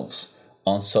themselves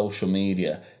on social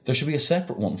media. There should be a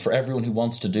separate one for everyone who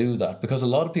wants to do that, because a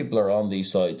lot of people are on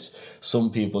these sites. Some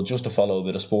people just to follow a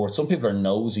bit of sport. Some people are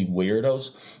nosy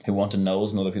weirdos who want to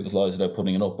nose in other people's lives without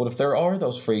putting it up. But if there are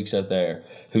those freaks out there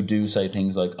who do say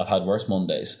things like, I've had worse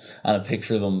Mondays, and I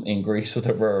picture them in Greece with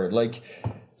a bird, like,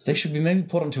 they should be maybe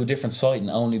put onto a different site and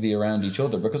only be around each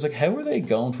other, because like how are they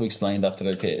going to explain that to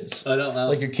their kids? I don't know.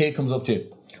 Like your kid comes up to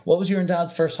you, what was your and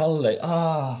dad's first holiday?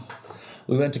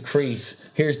 We went to Crete.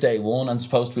 Here's day one. And it's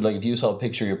supposed to be like if you saw a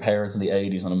picture of your parents in the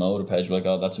 80s on a motor page, you're like,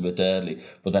 oh, that's a bit deadly.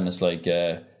 But then it's like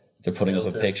they're putting up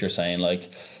a picture saying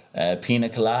like pina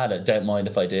colada, don't mind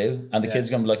if I do. And the kid's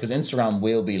going to be like, because Instagram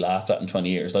will be laughed at in 20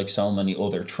 years like so many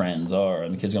other trends are,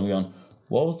 and the kid's going to be going,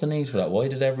 what was the need for that? Why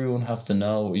did everyone have to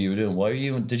know what you were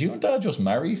doing? Did you and Dad just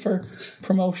marry for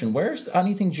promotion? Where's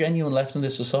anything genuine left in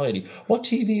this society? What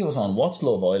TV was on? What's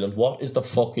Love Island? What is the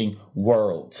fucking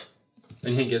world?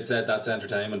 And he gets that's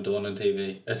entertainment done on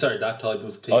TV. That type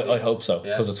of TV. I hope so,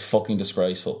 because it's fucking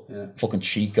disgraceful. Yeah. Fucking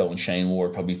Chico and Shane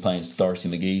Ward probably playing Darcy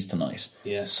McGee's tonight.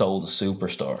 Yeah. Sold the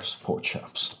superstars, poor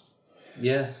chaps.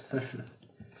 Yeah.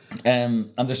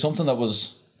 And there's something that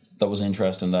was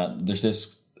interesting, that there's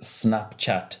this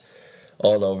Snapchat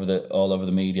all over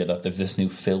the media that there's this new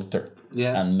filter.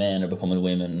 Yeah. And men are becoming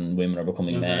women and women are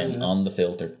becoming men on the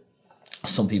filter.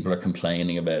 Some people are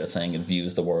complaining about it, saying it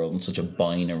views the world in such a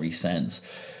binary sense.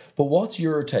 But what's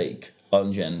your take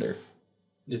on gender?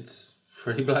 It's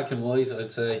pretty black and white,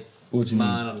 I'd say. What do you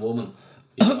man mean? And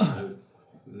woman.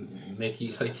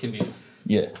 Mickey, like, you mean.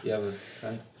 Yeah. Yeah,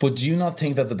 but do you not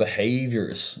think that the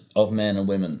behaviours of men and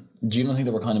women, do you not think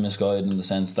that we're kind of misguided in the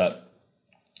sense that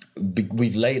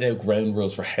we've laid out ground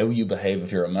rules for how you behave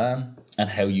if you're a man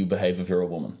and how you behave if you're a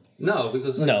woman? No,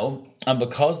 because... and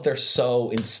because they're so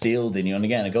instilled in you, and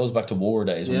again, it goes back to war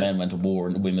days when men went to war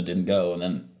and women didn't go, and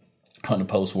then kind of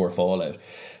post-war fallout.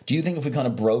 Do you think if we kind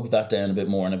of broke that down a bit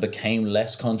more and it became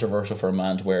less controversial for a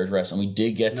man to wear a dress, and we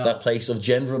did get to that place of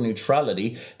gender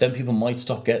neutrality, then people might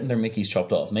stop getting their mickeys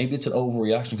chopped off? Maybe it's an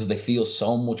overreaction because they feel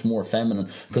so much more feminine,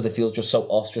 because they feel just so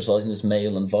ostracised in this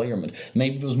male environment.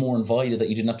 Maybe if it was more invited that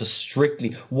you didn't have to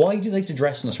strictly... Why do they have to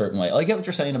dress in a certain way? I get what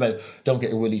you're saying about don't get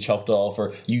your willy chopped off,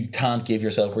 or you can't give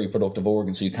yourself reproductive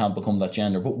organs so you can't become that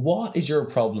gender. But what is your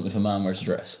problem if a man wears a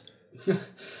dress?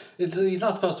 He's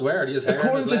not supposed to wear it. He has hair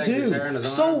According in his legs, to who? his hair in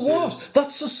his so arms. what?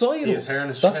 That's societal. He has hair in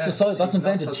his That's chest. societal. That's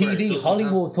invented. TV,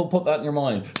 Hollywood put that in your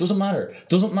mind. Doesn't matter.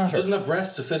 Doesn't have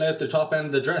breasts to fill out the top end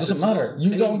of the dress. Doesn't matter.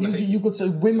 You could say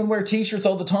women wear t-shirts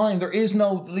all the time. There is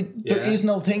no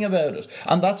thing about it,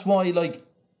 and that's why like.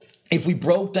 If we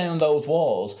broke down those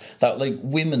walls, that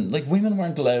women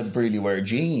weren't allowed to really wear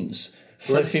jeans.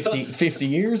 For 50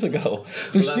 years ago.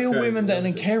 There's still women down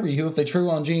in Kerry who, if they threw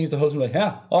on jeans, the husband would be like,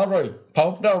 yeah, all right,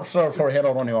 pop down for a head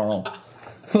out on your own.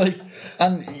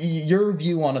 And your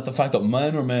view on it, the fact that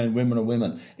men are men, women are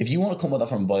women, if you want to come with that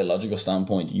from a biological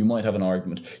standpoint, you might have an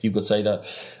argument. You could say that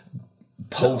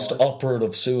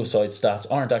post-operative suicide stats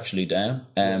aren't actually down.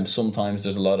 Sometimes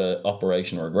there's a lot of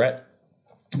operation regret.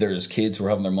 There's kids who are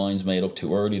having their minds made up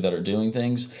too early that are doing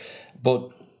things.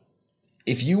 But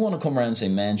if you want to come around and say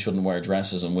men shouldn't wear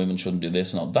dresses and women shouldn't do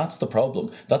this and all, that's the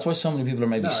problem. That's why so many people are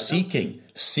maybe seeking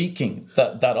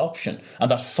that option and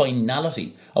that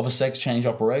finality of a sex change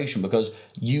operation, because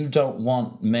you don't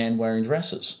want men wearing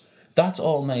dresses. That's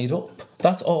all made up.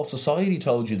 That's all society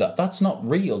told you that. That's not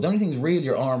real. The only thing's real,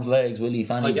 your arms, legs, willy,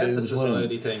 fanny, boobs, I get the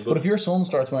society thing. But if your son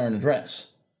starts wearing a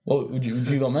dress, would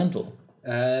you go mental?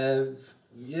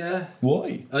 Yeah.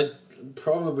 Why? I'd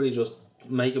probably just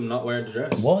make him not wear the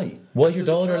dress. Why? Why's your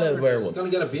daughter allowed to wear one? He's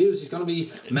going to get abused. He's going to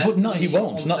be... But no, he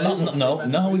won't. No,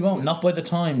 he won't. Not by the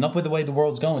time. Not by the way the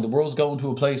world's going. The world's going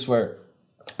to a place where,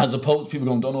 as opposed to people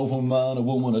going, don't know if I'm a man, a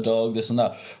woman, a dog, this and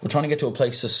that. We're trying to get to a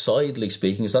place, societally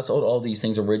speaking, because that's what all these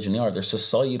things originally are. They're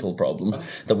societal problems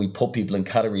that we put people in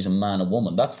categories of man and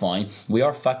woman. That's fine. We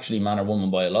are factually man or woman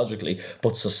biologically,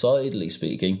 but societally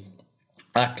speaking,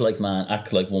 act like man,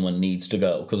 act like woman needs to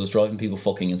go because it's driving people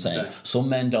fucking insane. Okay. Some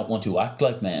men don't want to act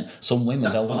like men. Some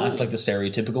women don't want to act like the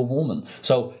stereotypical woman.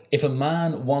 So if a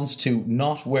man wants to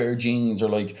not wear jeans or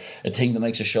like a thing that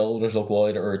makes his shoulders look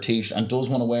wider or a t-shirt and does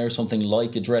want to wear something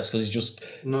like a dress because he's just...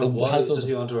 why does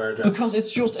he want to wear a dress? Because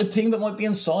it's just a thing that might be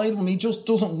inside him. He just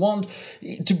doesn't want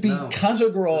to be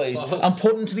categorised and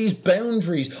put into these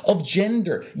boundaries of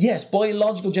gender. Yes,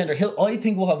 biological gender. I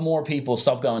think we'll have more people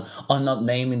stop going, I'm not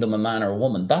naming them a man or a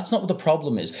woman. That's not what the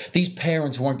problem is. These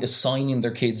parents weren't assigning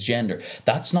their kids gender.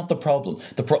 That's not the problem.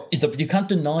 You can't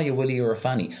deny a Willie or a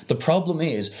Fanny. The problem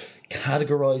is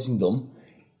categorising them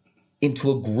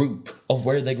into a group of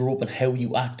where they grew up and how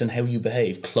you act and how you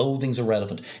behave. Clothing's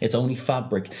irrelevant. It's only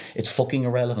fabric. It's fucking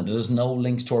irrelevant. It has no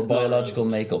links to our biological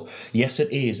makeup. Yes,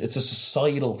 it is. It's a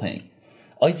societal thing.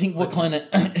 I think we're kind of,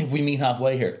 if we meet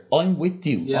halfway here, I'm with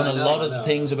you on a lot of the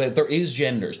things about there is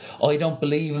genders. I don't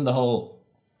believe in the whole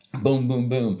boom, boom,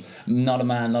 boom. Not a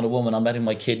man, not a woman. I'm letting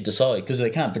my kid decide because they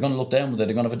can't. They're going to look down with it.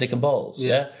 They're going to have a dick and balls.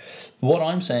 Yeah. What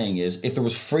I'm saying is, if there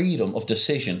was freedom of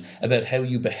decision about how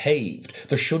you behaved,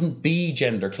 there shouldn't be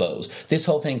gender clothes. This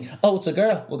whole thing, oh, it's a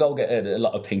girl, we'll go get a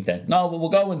lot of pink then. No, but we'll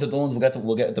go into Duns,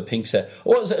 we'll get the pink set.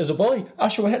 What is it as a boy?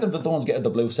 Sure, we're heading to Duns, get the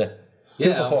blue set.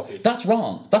 Yeah, that's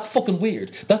wrong. That's fucking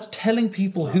weird. That's telling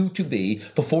people who to be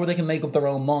before they can make up their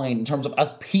own mind in terms of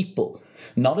as people,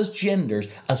 not as genders,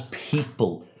 as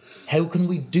people. How can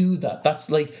we do that? That's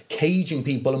like caging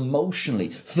people emotionally,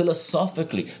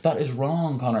 philosophically. That is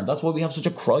wrong, Connor. That's why we have such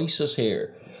a crisis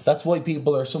here. That's why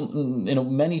people are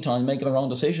many times making the wrong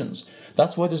decisions.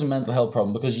 That's why there's a mental health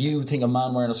problem, because you think a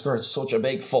man wearing a skirt is such a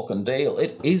big fucking deal.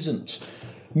 It isn't.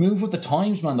 Move with the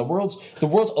times, man. The world's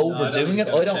overdoing it.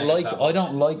 I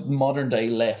don't like modern day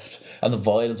left and the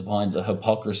violence behind the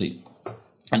hypocrisy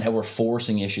and how we're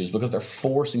forcing issues, because they're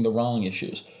forcing the wrong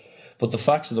issues. But the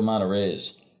facts of the matter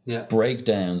is,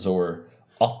 breakdowns or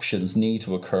options need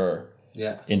to occur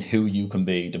in who you can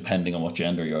be depending on what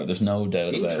gender you are. There's no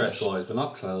doubt about it. Interest-wise, but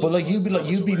not clothes. But like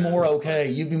you'd be more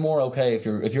okay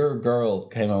if your girl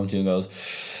came home to you and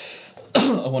goes,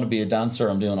 I want to be a dancer,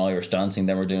 I'm doing Irish dancing,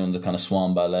 then we're doing the kind of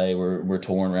swan ballet, we're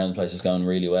touring around the place, it's going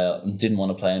really well, and didn't want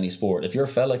to play any sport. If your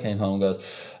fella came home and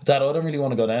goes, Dad, I don't really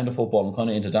want to go down to football, I'm kind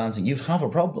of into dancing, you'd have a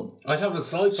problem. I'd have a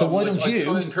slight problem. So why don't you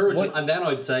try and encourage him, and then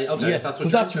I'd say, okay, if that's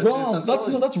what that's wrong.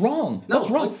 That's wrong. No,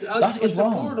 that's wrong. That is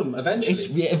wrong. Him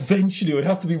eventually. Eventually it would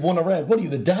have to be one around. What are you,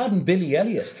 the Dad and Billy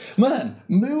Elliot? Man,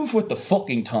 move with the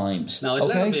fucking times. No, I'd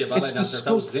let him be a ballet dancer.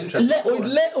 That was his interest. I'd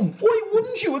let him. Why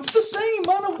wouldn't you? It's the same,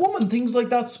 man and woman. Things like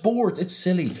that, sports. It's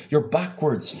silly. You're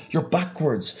backwards.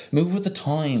 Move with the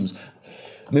times.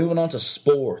 Moving on to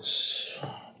sports.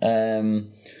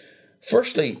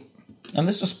 Firstly, and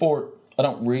this is a sport I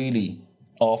don't really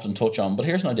often touch on, but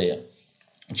here's an idea.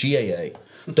 GAA.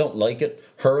 Don't like it.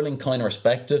 Hurling, kind of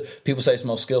respect it. People say it's the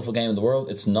most skillful game in the world.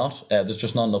 It's not. There's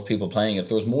just not enough people playing it. If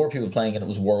there was more people playing it, it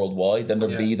was worldwide, then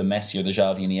there'd be the Messi or the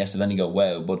Xavi and Iniesta, then you go,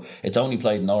 wow. But it's only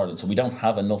played in Ireland, so we don't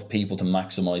have enough people to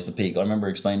maximise the peak. I remember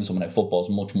explaining to someone how football's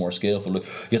much more skillful. Like,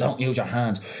 you don't use your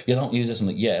hands. You don't use this. I'm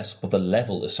like, yes, but the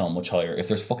level is so much higher. If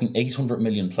there's fucking 800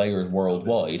 million players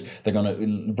worldwide, they're going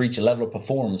to reach a level of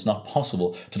performance not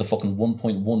possible to the fucking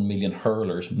 1.1 million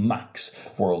hurlers max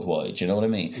worldwide. You know what I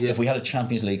mean? Yeah. If we had a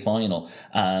Champions League final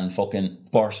and fucking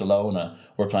Barcelona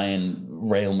were playing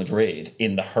Real Madrid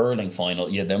in the hurling final,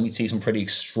 then we'd see some pretty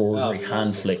extraordinary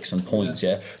hand flicks and points.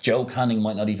 Joe Canning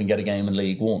might not even get a game in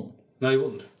League One. No, he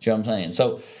wouldn't. Do you know what I'm saying?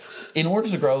 So in order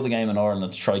to grow the game in Ireland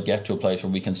and to try to get to a place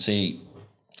where we can see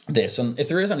this, and if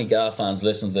there is any GAA fans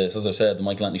listening to this, as I said, the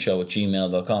Michael Anthony Show at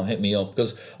gmail.com, hit me up,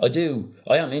 because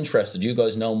I am interested. You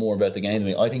guys know more about the game than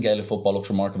me. I think Gaelic football looks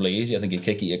remarkably easy. I think you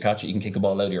kick it, you catch it, you can kick a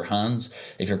ball out of your hands.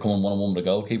 If you're coming one-on-one with a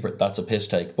goalkeeper, that's a piss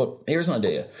take. But here's an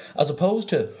idea. As opposed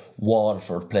to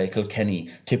Waterford play Kilkenny,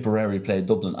 Tipperary play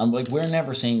Dublin, and like, we're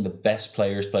never seeing the best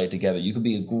players play together. You could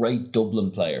be a great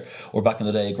Dublin player, or back in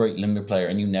the day a great Limerick player,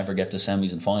 and you never get to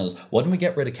semis and finals. Why don't we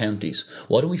get rid of counties?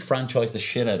 Why don't we franchise the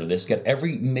shit out of this? Get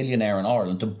every millionaire in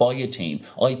Ireland to buy a team.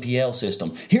 IPL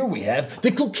system. Here we have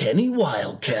the Kilkenny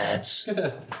Wildcats.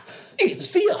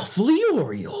 It's the Offaly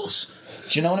Orioles.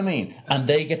 Do you know what I mean? And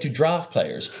they get to draft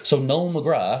players. So Noel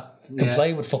McGrath can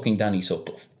play with fucking Danny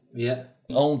Sutcliffe. Yeah.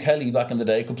 Owen Kelly back in the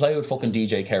day could play with fucking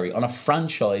DJ Kerry on a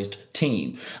franchised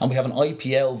team, and we have an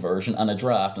IPL version and a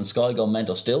draft, and Sky go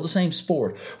mental. Still the same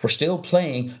sport. We're still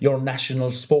playing your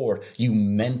national sport, you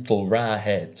mental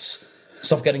raheads.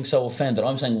 Stop getting so offended.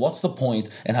 I'm saying, what's the point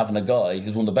in having a guy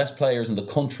who's one of the best players in the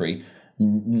country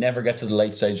never get to the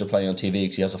late stage of playing on TV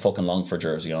because he has a fucking Longford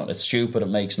jersey on. It's stupid. It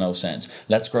makes no sense.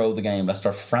 Let's grow the game. Let's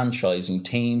start franchising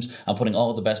teams and putting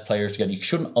all the best players together. You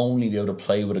shouldn't only be able to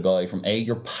play with a guy from A,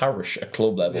 your parish at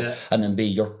club level, and then B,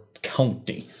 your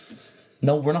county.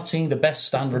 No, we're not seeing the best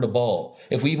standard of ball.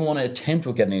 If we even want to attempt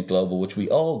with getting it global, which we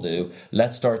all do,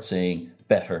 let's start seeing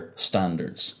better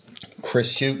standards.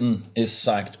 Chris Hughton is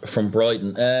sacked from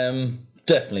Brighton.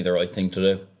 Definitely the right thing to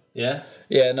do. Yeah?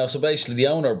 Yeah, no, so basically the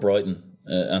owner of Brighton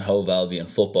and Hove Albion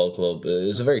Football Club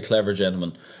is a very clever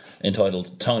gentleman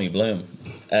entitled Tony Bloom.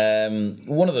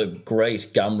 One of the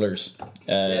great gamblers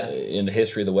in the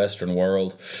history of the Western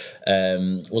world.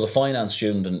 Was a finance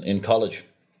student in college.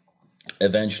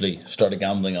 Eventually started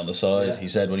gambling on the side. Yeah. He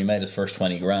said when he made his first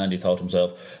 20 grand, he thought to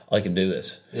himself, I can do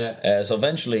this. Yeah. So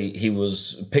eventually he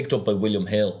was picked up by William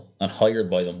Hill and hired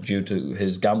by them due to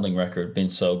his gambling record being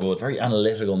so good. Very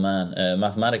analytical man,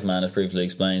 mathematic man, as previously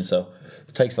explained, so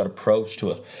he takes that approach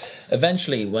to it.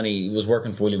 Eventually, when he was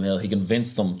working for William Hill, he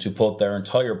convinced them to put their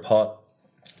entire pot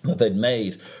that they'd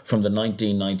made from the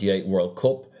 1998 World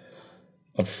Cup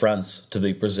on France to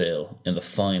beat Brazil in the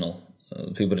final.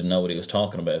 People didn't know what he was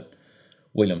talking about.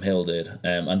 William Hill did,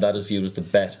 and that is viewed as the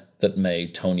bet that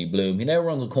made Tony Bloom. He now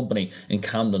runs a company in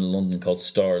Camden, London called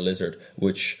Star Lizard,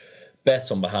 which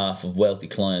bets on behalf of wealthy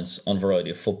clients on a variety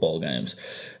of football games.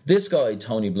 This guy,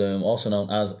 Tony Bloom, also known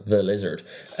as The Lizard,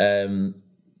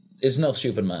 is no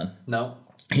stupid man. No.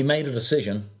 He made a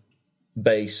decision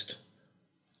based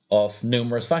off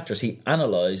numerous factors. He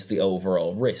analysed the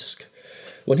overall risk.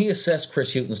 When he assessed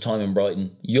Chris Hughton's time in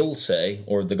Brighton, you'll say,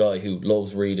 or the guy who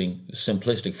loves reading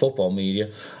simplistic football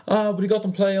media, but he got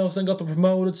them playoffs, then got them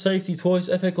promoted, safety twice,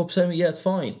 FA Cup semi, yeah, it's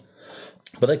fine.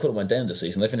 But they could have went down this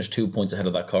season. They finished 2 points ahead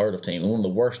of that Cardiff team, and one of the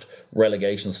worst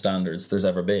relegation standards there's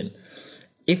ever been.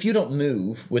 If you don't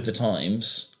move with the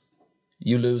times,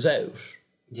 you lose out.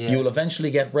 Yeah. You will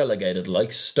eventually get relegated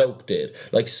like Stoke did,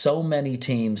 like so many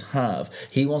teams have.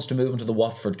 He wants to move into the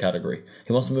Watford category.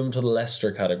 He wants to move into the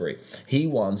Leicester category. He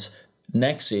wants,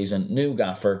 next season, new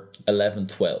gaffer,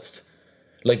 11th, 12th.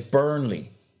 Like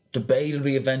Burnley,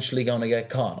 debatably eventually going to get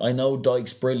caught. I know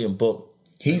Dyke's brilliant, but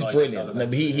he's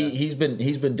brilliant. He's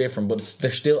been different, but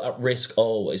they're still at risk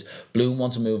always. Bloom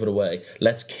wants to move it away.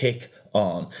 Let's kick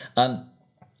on. And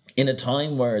in a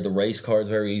time where the race card's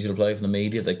very easy to play from the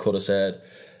media, they could have said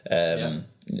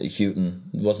Hughton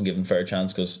wasn't given fair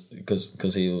chance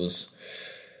because he was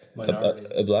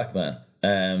a black man.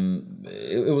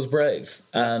 It was brave,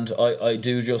 and I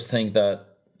do just think that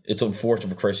it's unfortunate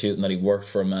for Chris Hughton that he worked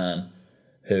for a man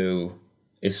who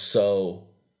is so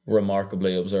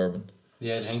remarkably observant.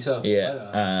 Yeah, I think so.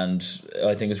 Yeah, and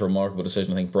I think it's a remarkable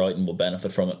decision. I think Brighton will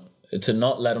benefit from it. To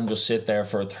not let him just sit there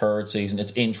for a third season,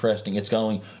 it's interesting. It's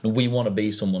going, we want to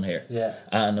be someone here. Yeah.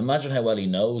 And imagine how well he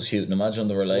knows Hughton. Imagine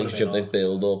the relationship they've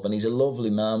built up. And he's a lovely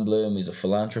man, Bloom. He's a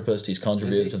philanthropist. He's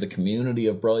contributed to the community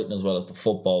of Brighton as well as the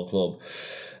football club.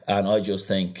 And I just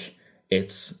think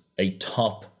it's a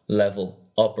top-level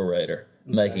operator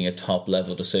making a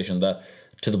top-level decision that,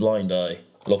 to the blind eye,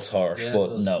 looks harsh.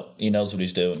 But no, he knows what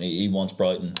he's doing. He wants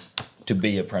Brighton to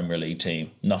be a Premier League team,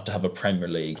 not to have a Premier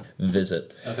League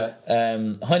visit. Okay.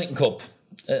 Heineken Cup,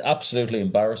 absolutely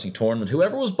embarrassing tournament.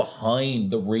 Whoever was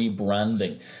behind the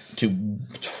rebranding to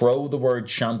throw the word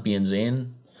champions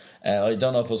in, I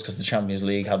don't know if it was because the Champions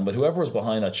League hadn't, but whoever was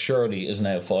behind that surely is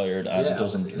now fired, and it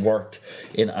doesn't work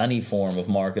in any form of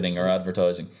marketing or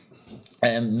advertising.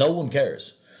 No one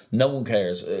cares. No one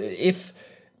cares. If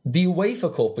the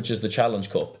UEFA Cup, which is the Challenge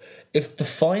Cup, if the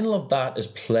final of that is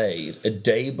played a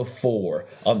day before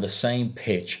on the same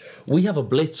pitch, we have a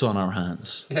blitz on our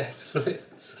hands. Yes,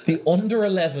 blitz. The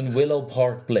Under-11 Willow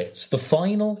Park Blitz. The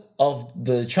final of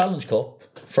the Challenge Cup,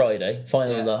 Friday.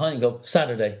 Final of the Heineken Cup,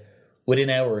 Saturday.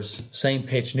 Within hours, same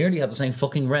pitch, nearly had the same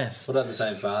fucking ref. But had the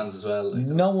same fans as well.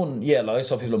 No one, I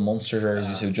saw people in Munster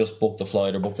jerseys who just booked the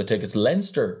flight or booked the tickets.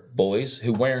 Leinster boys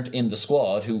who weren't in the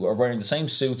squad, who are wearing the same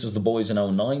suits as the boys in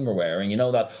 09 were wearing. You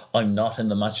know that I'm not in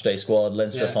the matchday squad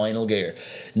Leinster final gear.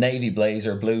 Navy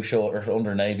blazer, blue short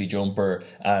under navy jumper,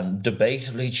 and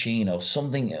debatably chino.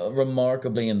 Something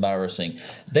remarkably embarrassing.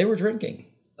 They were drinking.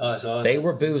 They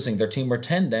were boozing. Their team were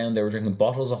 10 down. They were drinking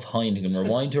bottles of Heineken.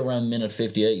 Rewind to around minute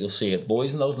 58, you'll see it.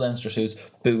 Boys in those Leinster suits,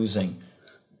 boozing.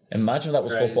 Imagine that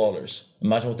was footballers.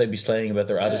 Imagine what they'd be saying about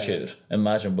their attitude.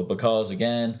 Imagine. But because,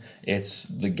 again, it's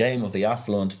the game of the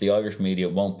affluent, the Irish media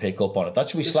won't pick up on it. That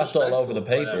should be slapped all over the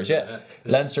papers.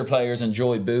 Leinster players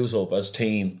enjoy booze up as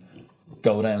team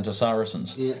go down to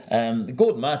Saracens.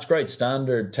 Good match, great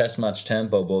standard test match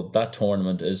tempo, but that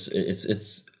tournament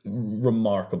it's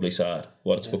remarkably sad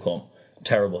what it's become.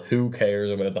 Terrible. Who cares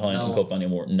about the Heineken Cup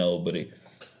anymore? Nobody.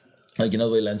 Like, you know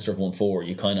the way Leinster have won 4,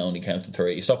 you kind of only counted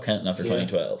 3. You stopped counting after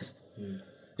 2012.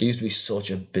 It used to be such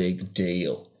a big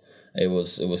deal. It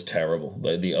was terrible,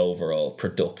 the overall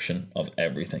production of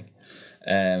everything.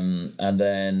 And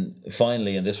then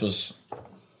finally, and this was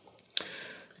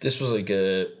like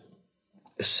a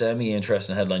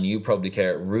semi-interesting headline. You probably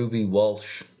care. Ruby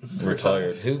Walsh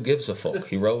retired. Who gives a fuck?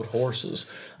 He rode horses.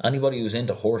 Anybody who's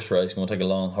into horse racing will take a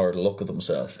long, hard look at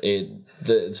themselves.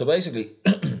 So basically,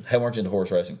 how aren't you into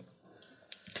horse racing?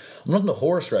 I'm not into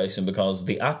horse racing because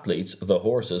the athletes, the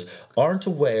horses, aren't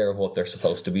aware of what they're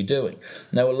supposed to be doing.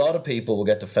 Now, a lot of people will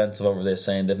get defensive over this,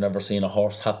 saying they've never seen a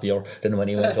horse happier than when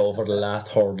he went over the last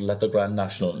hurdle at the Grand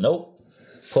National. Nope.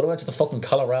 Put him into the fucking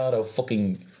Colorado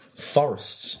fucking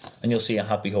forests and you'll see a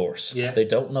happy horse. They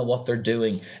don't know what they're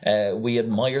doing. We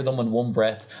admire them in one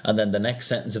breath, and then the next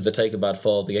sentence, if they take a bad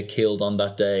fall, they get killed on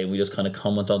that day, and we just kind of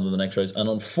comment on them the next race. And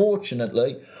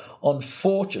unfortunately,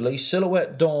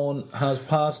 Silhouette Dawn has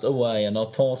passed away, and our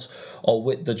thoughts are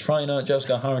with the trainer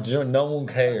Jessica Harrington. No one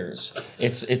cares.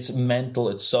 It's mental.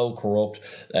 It's so corrupt.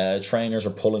 Trainers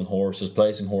are pulling horses,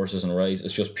 placing horses in a race.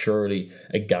 It's just purely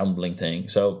a gambling thing.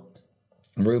 So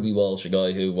Ruby Walsh, a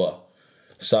guy who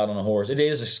sat on a horse. It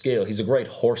is a skill. He's a great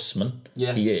horseman.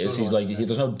 Yeah, he is. He's like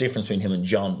there's no difference between him and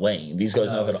John Wayne. These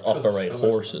guys know how to operate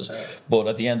horses. But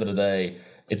at the end of the day,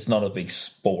 it's not a big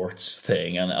sports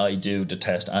thing, and I do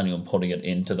detest anyone putting it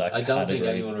into that category. I don't think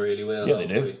anyone really will. Yeah, they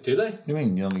do. Do they? You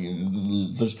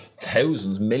mean, there's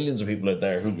thousands, millions of people out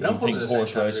there who think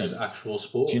horse racing is actual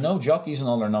sport. Do you know jockeys and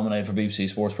all are nominated for BBC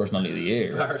Sports Personality of the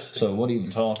Year? So what are you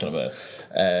even talking about?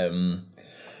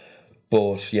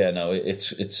 But yeah, no,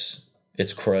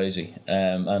 it's crazy.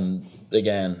 And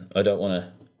again, I don't want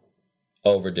to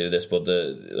overdo this, but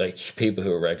the people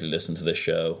who are regularly listening to this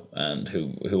show and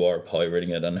who are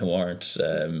pirating it and who aren't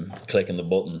clicking the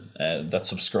button that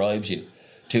subscribes you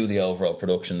to the overall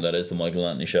production that is the Michael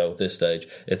Anthony Show at this stage,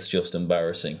 it's just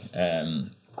embarrassing.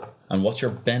 And what's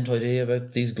your bent idea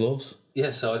about these gloves?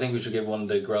 Yeah, so I think we should give one of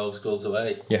the Groves gloves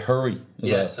away. Yeah, hurry.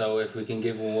 Yeah, so if we can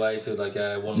give away to one of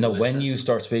the listeners. When you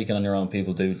start speaking on your own,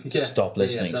 people do stop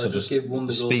listening. So just give one of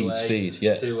the gloves away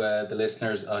to the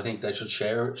listeners. I think they should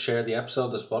share the episode,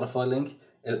 the Spotify link.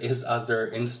 It is as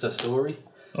their Insta story.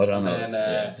 I don't know. And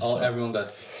everyone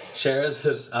that shares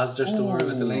it as their story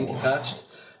with the link attached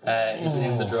is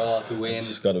in the draw to win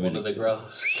one of the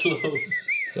Groves gloves.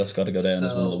 That's got to go down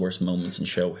as one of the worst moments in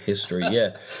show history.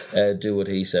 Yeah, do what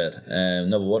he said.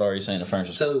 No, but what are you saying,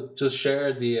 Francis? So just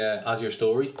share the as your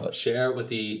story. Share with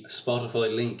the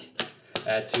Spotify link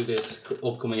to this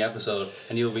upcoming episode,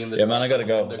 and you'll be in the. Yeah, man, I gotta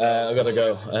go. I gotta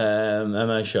go.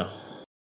 MA show.